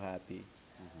him so happy?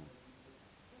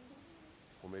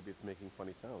 Well, maybe it's making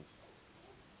funny sounds.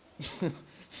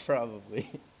 Probably.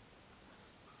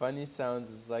 Funny sounds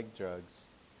is like drugs.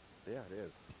 Yeah, it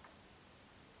is.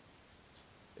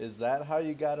 Is that how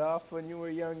you got off when you were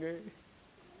younger?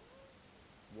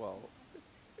 Well,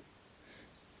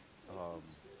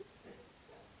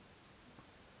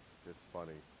 it's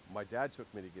funny. My dad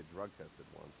took me to get drug tested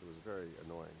once. It was very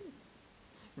annoying.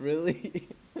 Really?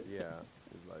 Yeah,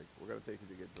 he's like, "We're gonna take you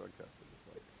to get drug tested."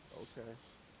 It's like, okay,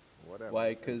 whatever. Why?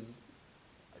 Because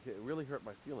It really hurt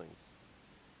my feelings.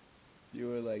 you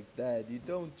were like, Dad, you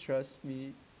don't trust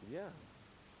me. Yeah.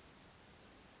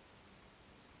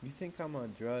 You think I'm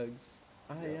on drugs?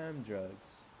 I Yeah. am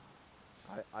drugs.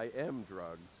 I am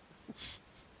drugs.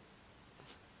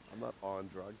 I'm not on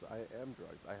drugs. I am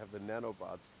drugs. I have the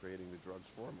nanobots creating the drugs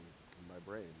for me in my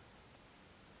brain.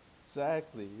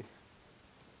 Exactly.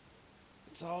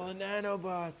 It's all the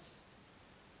nanobots.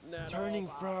 Turning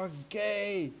frogs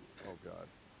gay. Oh God.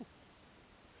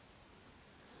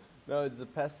 No, it's the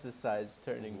pesticides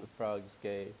turning the frogs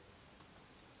gay.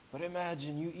 But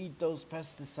imagine you eat those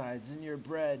pesticides in your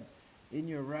bread, in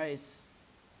your rice,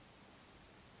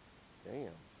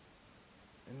 Damn.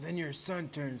 and then your son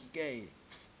turns gay.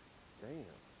 Damn.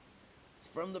 It's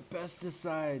from the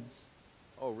pesticides.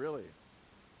 Oh really?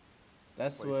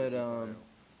 That's Why you what should eat bio.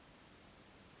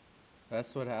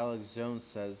 that's what Alex Jones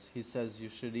says. He says you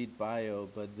should eat bio,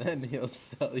 but then he'll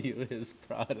sell you his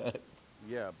product.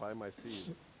 Yeah, buy my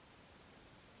seeds.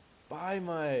 Buy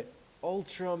my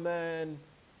Ultraman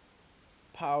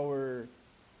power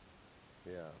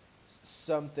Yeah.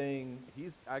 something.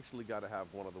 He's actually got to have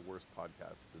one of the worst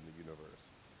podcasts in the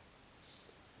universe.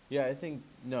 Yeah, I think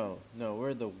no,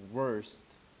 we're the worst,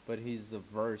 but he's the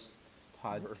worst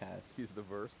podcast. Worst. He's the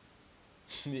worst.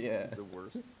 Yeah. The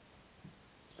worst.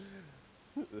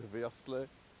 The Versle.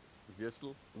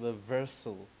 Versel. The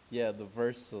Versal. Yeah, the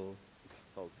Versal.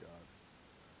 Oh God.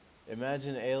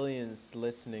 Imagine aliens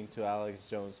listening to Alex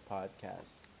Jones'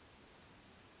 podcast.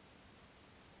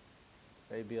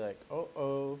 They'd be like,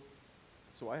 oh.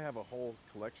 So I have a whole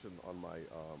collection on my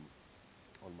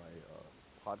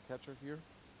podcatcher here,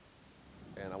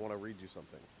 and I want to read you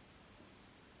something.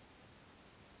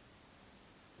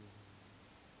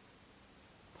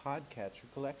 Podcatcher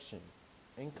collection.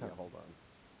 Income. Yeah, hold on.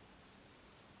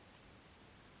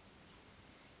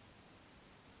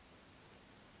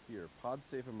 here. Pod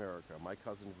Save America, my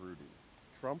cousin Rudy.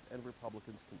 Trump and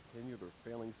Republicans continue their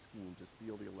failing scheme to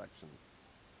steal the election.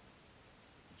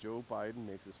 Joe Biden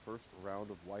makes his first round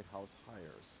of White House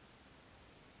hires.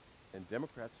 And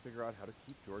Democrats figure out how to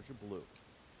keep Georgia blue.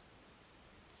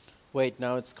 Wait,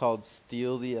 now it's called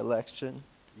Steal the Election?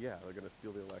 Yeah, they're going to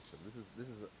steal the election. This is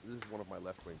one of my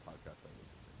left-wing podcasts I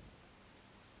listen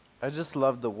to. I just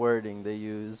love the wording they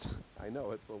use. I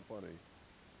know, it's so funny.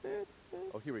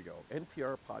 Oh, here we go.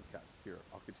 NPR podcast. Here,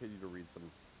 I'll continue to read some.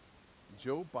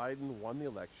 Joe Biden won the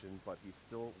election, but he's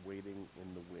still waiting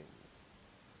in the wings.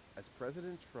 As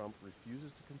President Trump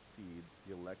refuses to concede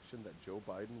the election that Joe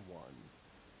Biden won,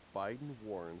 Biden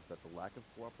warns that the lack of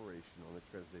cooperation on the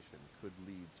transition could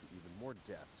lead to even more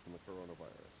deaths from the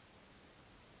coronavirus.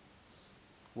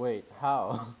 Wait,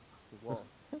 how? Well,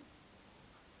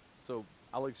 so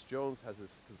Alex Jones has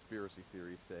this conspiracy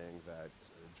theory saying that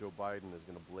Joe Biden is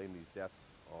going to blame these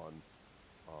deaths on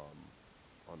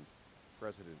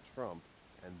President Trump,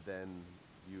 and then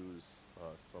use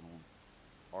some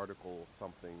article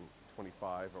something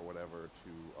 25 or whatever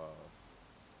to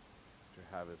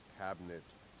have his cabinet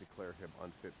declare him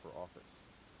unfit for office.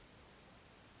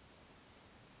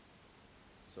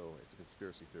 So it's a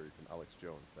conspiracy theory from Alex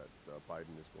Jones that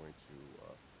Biden is going to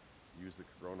use the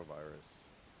coronavirus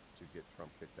to get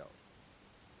Trump kicked out.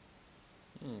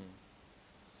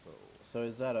 So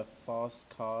is that a false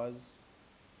cause?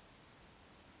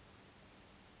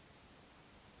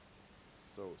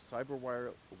 So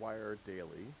Cyberwire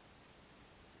Daily,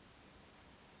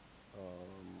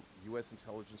 U.S.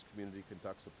 intelligence community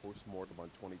conducts a post-mortem on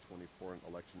 2020 foreign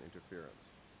election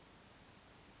interference.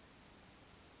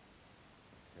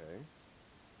 Okay.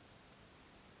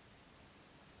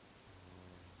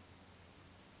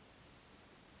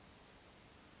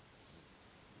 Let's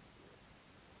see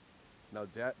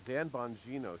here. Now, Dan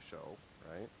Bongino show,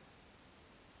 right?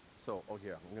 So, oh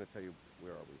yeah, I'm going to tell you,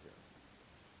 where are we here?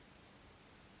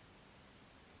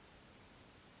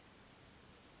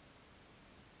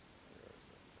 Where is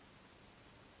it?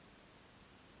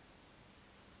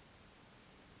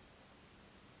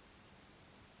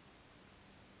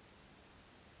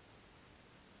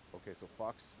 Okay, so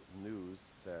Fox News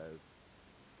says,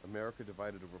 America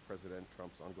divided over President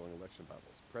Trump's ongoing election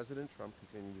battles. President Trump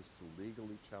continues to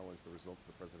legally challenge the results of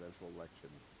the presidential election,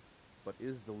 but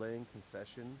is delaying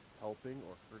concession helping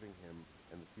or hurting him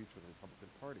and the future of the Republican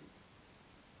Party?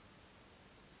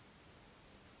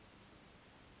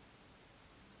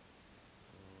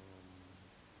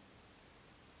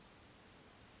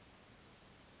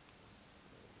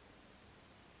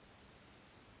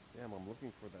 Damn, I'm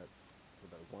looking for that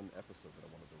one episode that I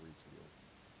wanted to read to you.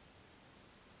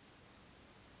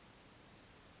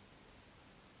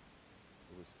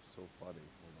 It was so funny,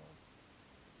 you know.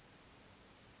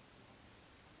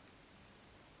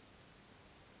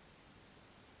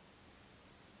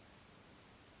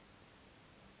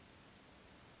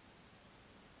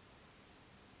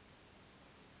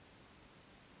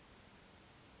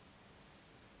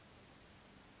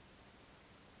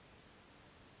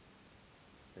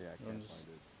 Yeah, I can't just find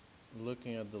it.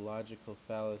 looking at the Logical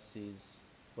Fallacies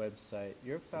website.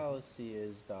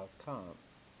 Yourfallacyis.com.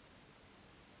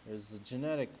 There's the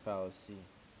genetic fallacy.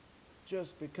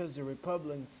 Just because the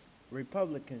Republicans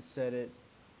said it,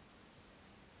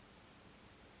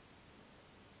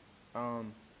 I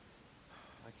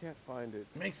can't find it.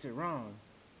 makes it wrong.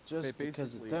 Just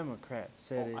because the basically- Democrats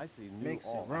said Oh, it I see. New makes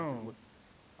all. it wrong.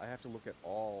 I have to look at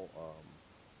all.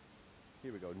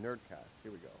 Here we go. Nerdcast.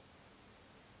 Here we go.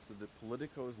 So the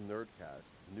Politico's Nerdcast,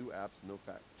 new apps, no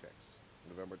fact checks.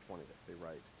 November 20th. They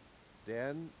write,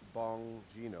 Dan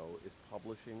Bongino is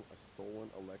publishing a stolen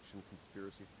election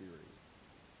conspiracy theory,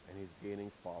 and he's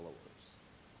gaining followers.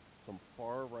 Some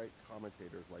far-right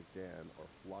commentators like Dan are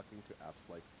flocking to apps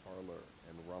like Parler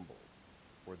and Rumble,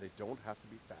 where they don't have to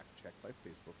be fact-checked by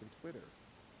Facebook and Twitter.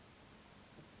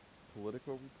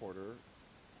 Politico reporter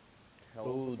tells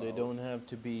Oh, about... they don't have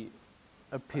to be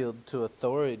appealed to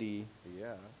authority.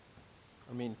 Yeah.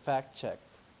 I mean,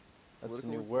 fact-checked. That's a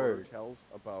Politico new reporter word. tells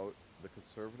about the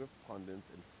conservative pundits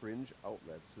and fringe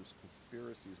outlets whose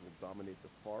conspiracies will dominate the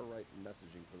far-right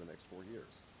messaging for the next 4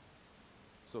 years.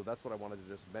 So that's what I wanted to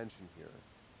just mention here.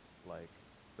 Like,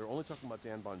 they're only talking about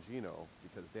Dan Bongino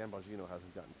because Dan Bongino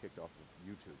hasn't gotten kicked off of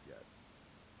YouTube yet.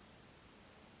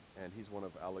 And he's one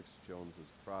of Alex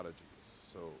Jones's prodigies.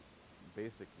 So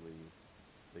basically,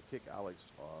 they kick Alex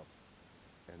off,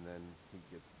 and then he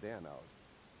gets Dan out.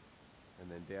 And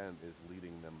then Dan is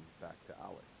leading them back to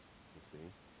Alex, you see?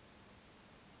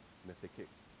 And if they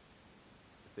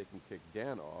can kick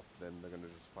Dan off, then they're going to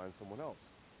just find someone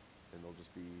else. And they'll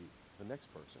just be the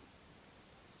next person.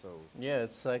 So Yeah,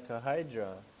 it's like a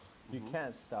Hydra. You Mhm.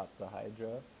 can't stop the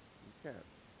Hydra. you can't.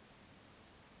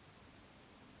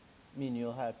 I mean,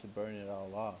 you'll have to burn it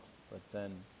all off, but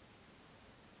then,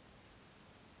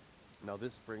 Now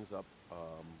this brings up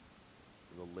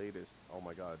the latest. Oh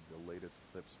my God, the latest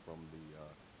clips from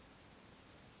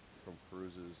from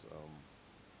Cruz's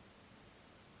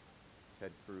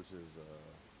Ted Cruz's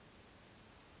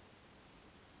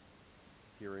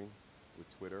hearing with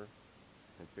Twitter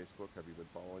and Facebook. Have you been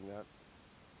following that?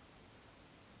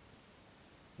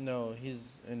 no,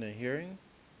 he's in a hearing?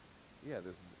 Yeah,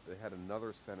 they had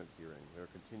another Senate hearing. They're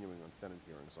continuing on Senate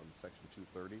hearings on Section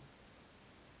 230,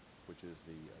 which is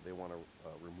they want to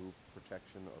remove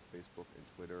protection of Facebook and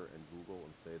Twitter and Google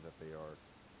and say that they are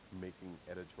making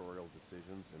editorial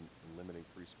decisions and limiting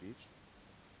free speech.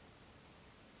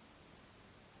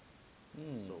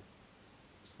 Hmm. So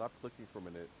stop clicking for a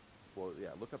minute. Well, yeah,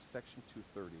 look up Section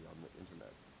 230 on the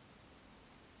internet.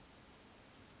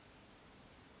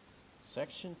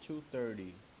 Section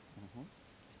 230 Mm-hmm.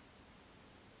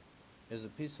 is a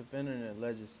piece of internet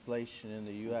legislation in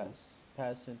the U.S.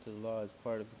 passed into law as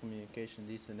part of the Communication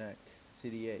Decent Act,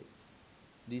 CD8,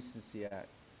 Decency Act,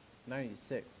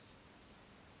 96.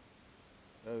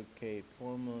 Okay,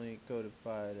 formally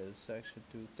codified as Section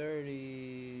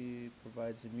 230,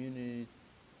 provides immunity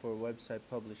for website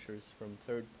publishers from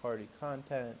third-party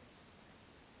content.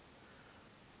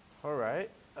 Alright.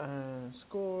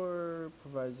 Score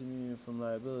provides immunity from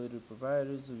liability to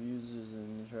providers of users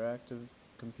and interactive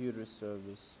computer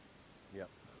service Yep.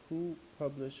 who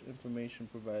publish information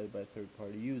provided by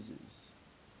third-party users.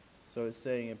 So it's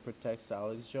saying it protects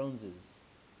Alex Jones's.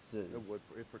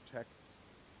 It protects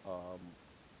um,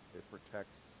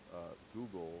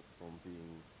 Google from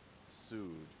being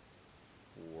sued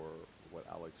for what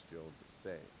Alex Jones is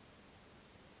saying.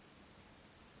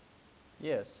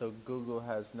 Yeah, so Google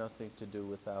has nothing to do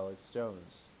with Alex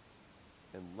Jones.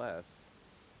 Unless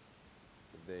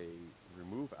they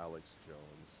remove Alex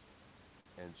Jones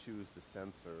and choose to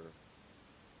censor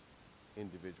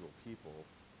individual people,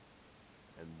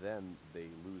 and then they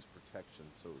lose protection.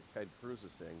 So Ted Cruz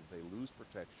is saying they lose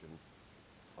protection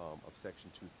of Section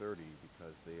 230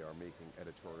 because they are making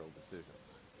editorial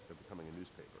decisions. They're becoming a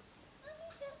newspaper,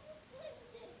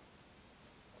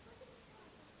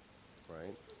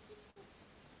 right?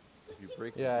 If you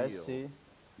break Yeah, the I deal, see.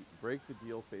 break the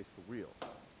deal, face the wheel,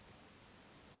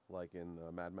 like in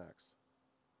Mad Max.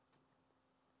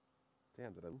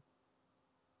 Damn, did I?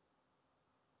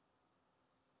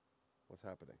 What's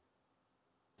happening?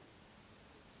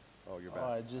 Oh, you're Oh, back.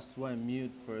 I just went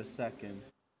mute for a second.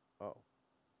 Oh,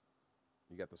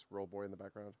 you got the squirrel boy in the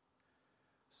background.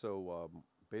 So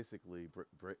basically,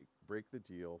 break the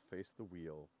deal, face the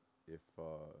wheel. If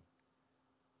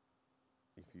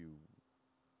you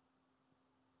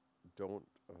don't,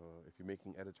 if you're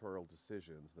making editorial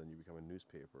decisions, then you become a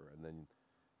newspaper, and then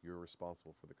you're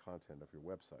responsible for the content of your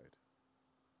website.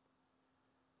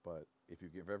 But if you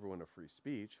give everyone a free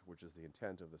speech, which is the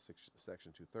intent of the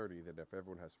Section 230, then if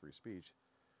everyone has free speech,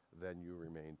 then you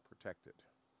remain protected.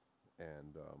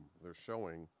 And they're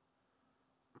showing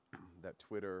that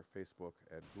Twitter, Facebook,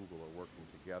 and Google are working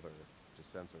together to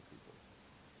censor people.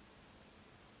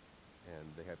 And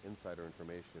they have insider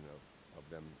information of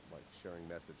them like sharing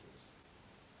messages.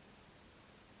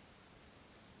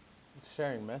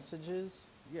 Sharing messages?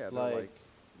 Yeah,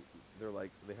 they're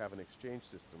like they have an exchange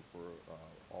system for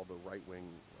all the right-wing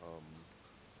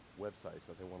websites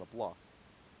that they want to block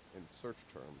in search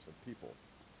terms of people.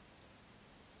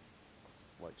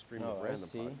 Like Stream of Oh, I Random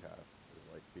see. podcast is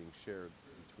like being shared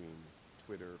between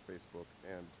Twitter, Facebook,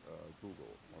 and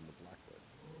Google on the blacklist.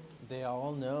 They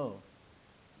all know.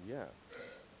 Yeah.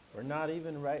 We're not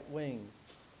even right wing.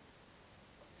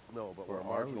 No, but Or we're are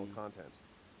marginal we? content.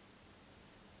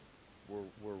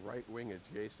 We're right-wing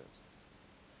adjacent.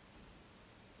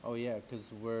 Oh, yeah, because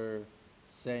we're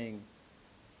saying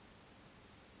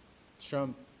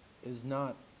Trump is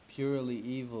not purely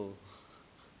evil.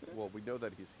 Well, we know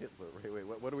that he's Hitler. Wait,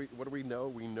 what do we know?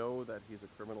 We know that he's a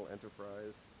criminal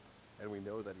enterprise, and we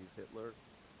know that he's Hitler.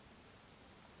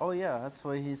 Oh, yeah, that's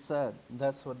what he said.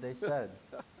 That's what they said.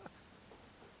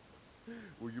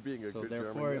 Were you being a So good German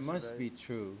therefore, it yesterday? must be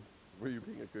true. Were you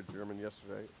being a good German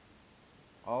yesterday?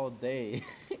 All day.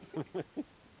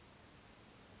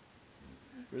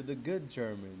 We're the good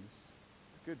Germans.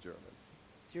 Good Germans.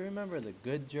 Do you remember the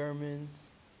good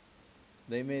Germans?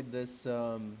 They made this,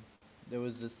 there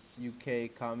was this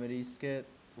UK comedy skit,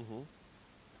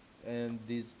 Mm-hmm. and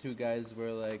these two guys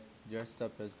were like dressed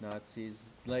up as Nazis.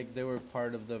 Like they were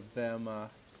part of the Wehrmacht,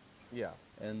 Yeah.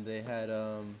 and they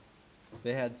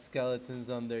had skeletons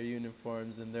on their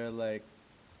uniforms, and they're like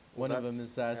Well, One of them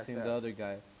that's is asking the other SS.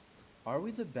 guy, "Are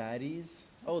we the baddies?"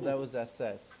 Oh, that was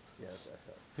SS. Yes,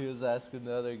 SS. He was asking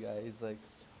the other guy. He's like,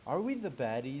 "Are we the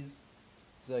baddies?"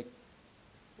 He's like,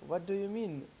 "What do you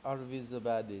mean? Are we the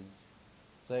baddies?"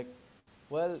 It's like,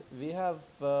 "Well, we have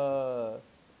the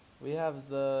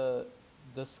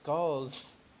skulls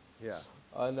Yeah.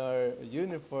 on our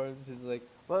uniforms." He's like,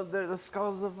 "Well, they're the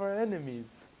skulls of our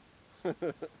enemies."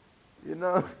 You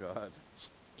know? Oh God.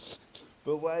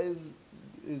 But why is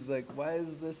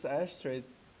this ashtray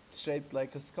shaped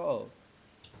like a skull?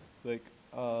 Like,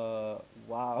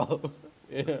 wow.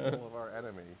 The Yeah. skull of our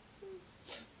enemy.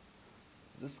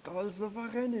 The skulls of our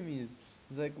enemies.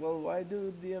 It's like, well, why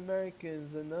do the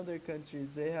Americans and other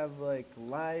countries, they have like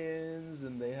lions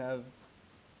and they have,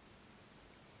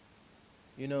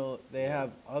 they Yeah.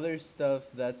 have other stuff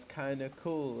that's kind of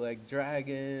cool, like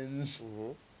dragons.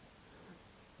 Mm-hmm.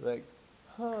 Like,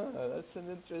 that's an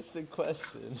interesting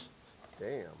question.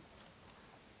 Damn.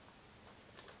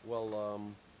 Well,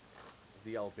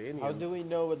 the Albanians. How do we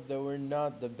know that we're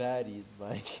not the baddies,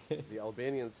 Mike? The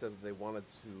Albanians said that they wanted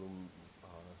to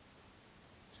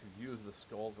use the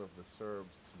skulls of the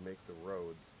Serbs to make the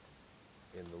roads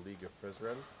in the League of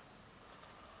Prizren.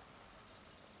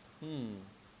 Did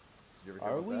you ever hear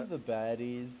Are about we that? the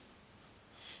baddies?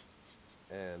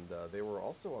 And they were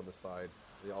also on the side.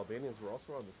 The Albanians were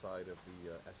also on the side of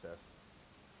the SS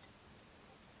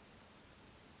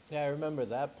Yeah, I remember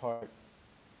that part.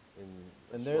 in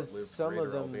a And there's short-lived some of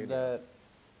Greater them Albania. that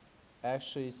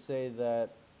actually say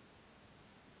that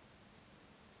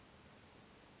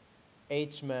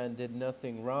H-Man did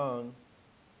nothing wrong.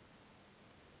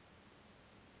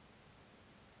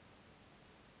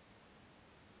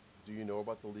 Do you know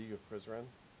about the League of Prizren?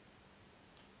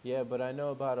 Yeah, but I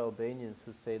know about Albanians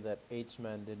who say that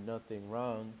H-Man did nothing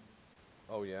wrong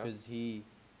Oh yeah. because he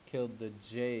killed the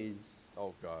Jays.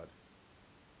 Oh God.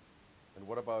 And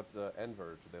what about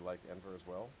Enver? Do they like Enver as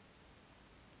well?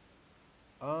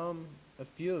 A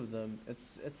few of them.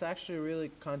 It's actually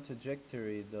really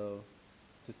contradictory though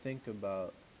to think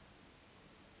about.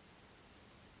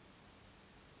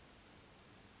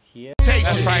 Here,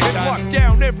 That's right, and son. lock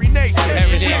down every nation.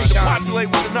 Every We aim nation. to populate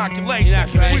with inoculation.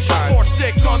 That's right, We should son. force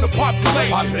sick on the population.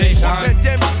 Population. Put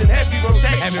pandemics in heavy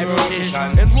rotation. Heavy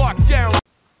rotation. And lock down.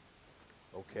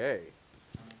 Okay.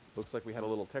 Looks like we had a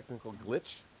little technical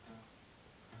glitch.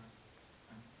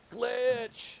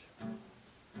 Glitch!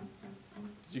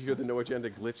 Did you hear the No Agenda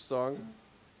Glitch song?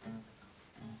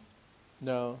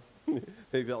 no.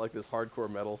 They've got like this hardcore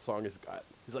metal song. He's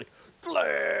like,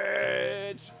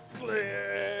 glitch!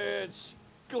 Glitch!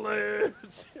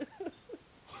 Glitch!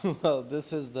 Well,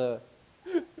 this is the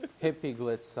hippie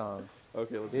glitch song.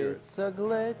 Okay, let's hear it. It's a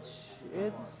glitch,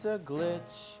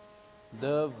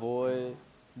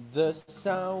 the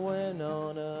sound went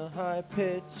on a high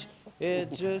pitch.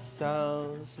 It just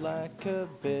sounds like a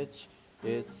bitch.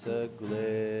 It's a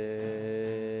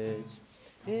glitch.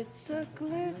 It's a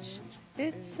glitch.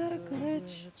 It's a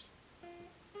glitch.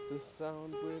 The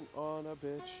sound went on a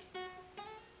bitch.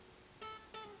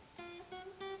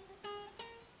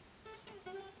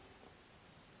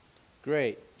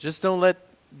 Great. Just don't let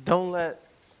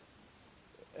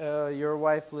your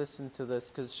wife listen to this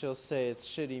because she'll say it's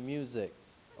shitty music.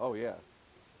 Oh yeah.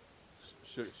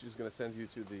 She's gonna send you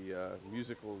to the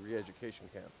musical re-education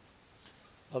camp.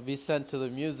 I'll be sent to the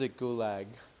music gulag.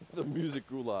 The music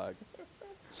gulag.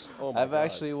 Oh my I've God.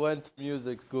 actually went to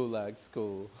music gulag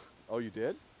school. Oh, you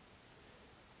did?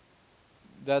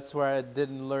 That's where I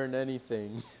didn't learn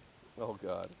anything. Oh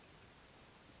God.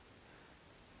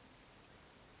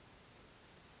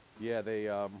 Yeah,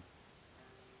 they're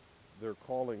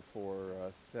calling for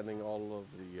sending all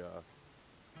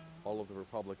of the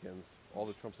Republicans, all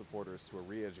the Trump supporters, to a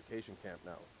re-education camp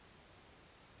now.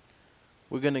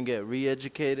 We're gonna get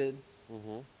re-educated.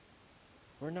 Mm-hmm.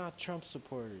 We're not Trump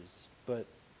supporters, but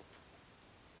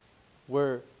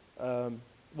we're,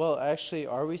 well, actually,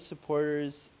 are we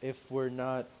supporters if we're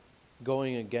not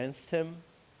going against him?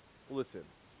 Listen,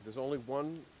 there's only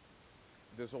one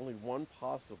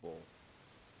possible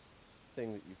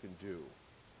thing that you can do,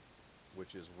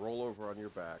 which is roll over on your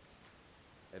back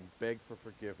and beg for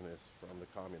forgiveness from the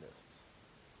communists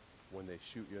when they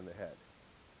shoot you in the head.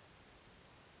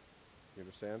 You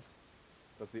understand?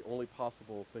 That's the only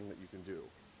possible thing that you can do.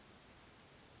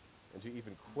 And to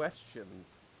even question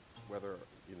whether,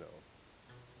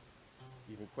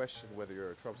 whether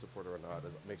you're a Trump supporter or not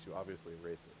makes you obviously a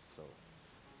racist. So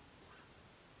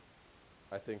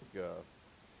I think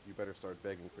you better start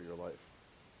begging for your life.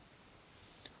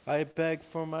 I beg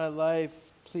for my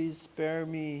life. Please spare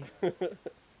me.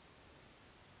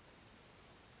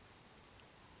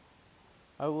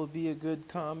 I will be a good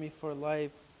commie for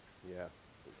life. Yeah,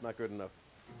 it's not good enough.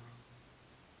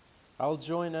 I'll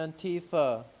join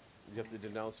Antifa. You have to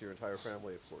denounce your entire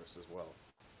family, of course, as well,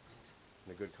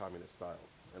 in a good communist style,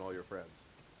 and all your friends.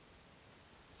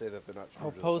 Say that they're not true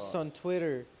I'll to the post cause. on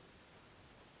Twitter.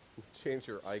 Change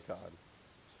your icon.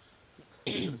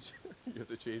 You have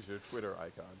to change your Twitter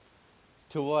icon.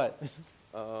 To what?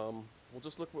 We'll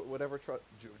just look at whatever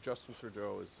Justin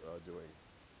Trudeau is doing.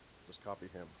 Just copy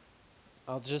him.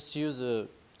 I'll just use a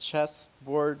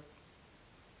chessboard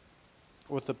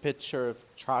with a picture of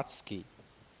Trotsky.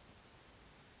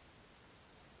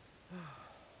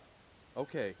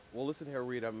 Okay, well listen here,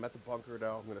 Reed. I'm at the bunker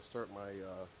now. I'm going to start my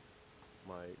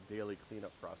my daily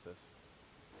cleanup process.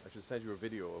 I should send you a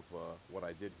video of what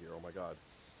I did here. Oh my God.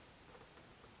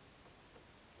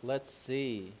 Let's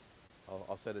see.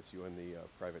 I'll send it to you in the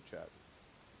private chat.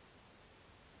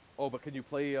 Oh, but can you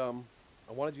play? I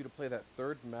wanted you to play that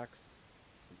third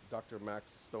Dr.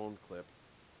 Max Stone clip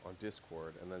on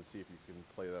Discord, and then see if you can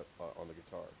play that on the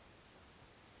guitar.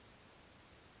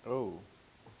 Oh,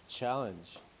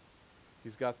 challenge.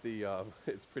 He's got the.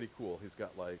 It's pretty cool. He's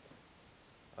got like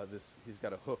this. He's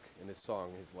got a hook in his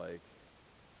song. He's like,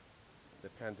 the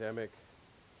pandemic.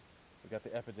 We got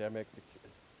the epidemic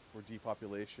for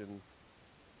depopulation.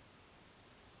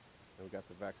 And we got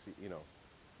the vaccine. You know,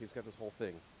 he's got this whole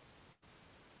thing.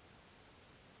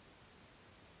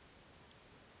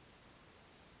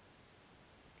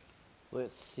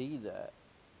 Let's see that.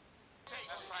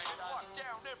 Lock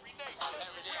down every nation.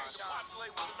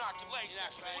 Populate with inoculation.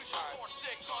 Wish for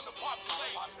sick on the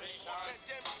population.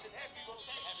 Pandemics and heavy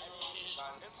rotation.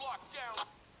 And lock down.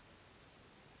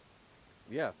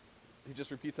 Yeah, he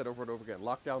just repeats that over and over again.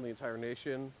 Lock down the entire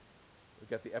nation. We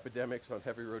got the epidemics on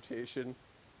heavy rotation.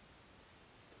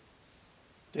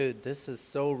 Dude, this is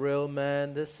so real,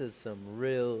 man. This is some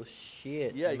real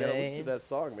shit, Yeah, you man. gotta listen to that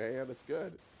song, man. Yeah, that's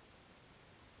good.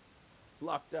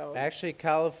 Lockdown. Actually,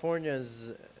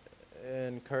 California's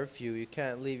in curfew. You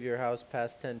can't leave your house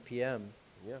past 10 p.m.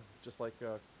 Yeah, just like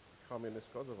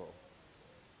communist Kosovo.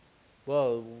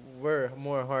 Well, we're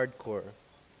more hardcore.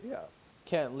 Yeah.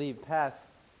 Can't leave past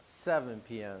 7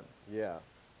 p.m. Yeah.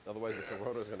 Otherwise, the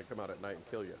corona's gonna come out at night and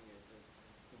kill you.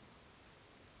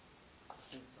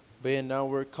 But yeah, now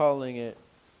we're calling it.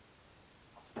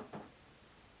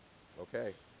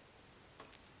 Okay.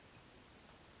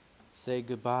 Say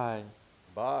goodbye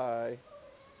Bye.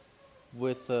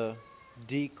 with a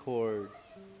D chord.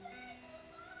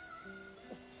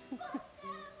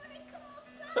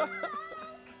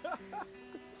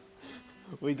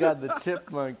 We got the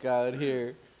chipmunk out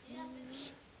here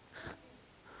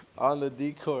on the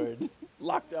D chord.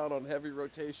 Lockdown on heavy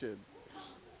rotation.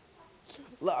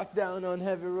 Lockdown on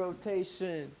heavy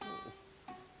rotation.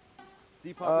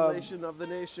 Depopulation of the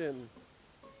nation.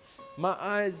 My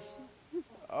eyes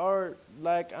are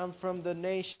like I'm from the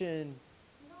nation.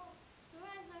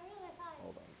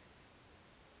 Hold on.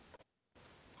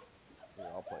 Here,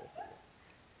 I'll play it for you.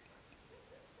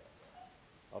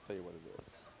 I'll tell you what it is.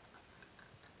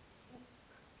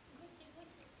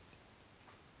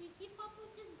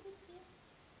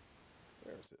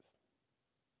 Where is this?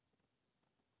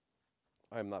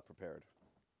 I am not prepared.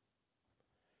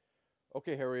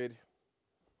 Okay, Harriet.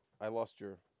 I lost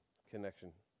your connection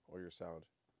or your sound.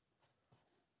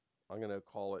 I'm going to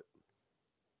call it.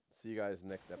 See you guys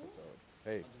next episode.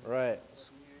 Hey. Right.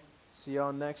 See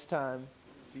y'all next time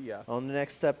See ya. on the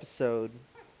next episode.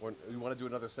 Or, you want to do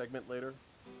another segment later?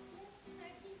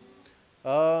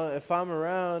 If I'm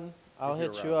around, I'll If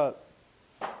you're hit you around. up.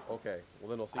 Okay. Well,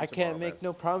 then I'll see you I can't tomorrow, make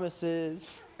no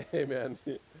promises. Hey, man.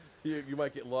 You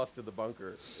might get lost in the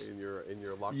bunker in your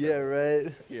lockdown. Yeah,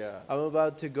 right. Yeah. I'm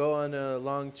about to go on a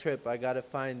long trip. I gotta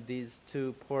find these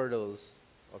 2 portals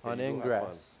Okay, on you go have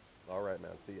Ingress. fun. All right,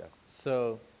 man. See ya.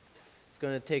 So it's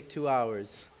gonna take 2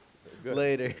 hours. Good.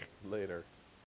 Later. Later.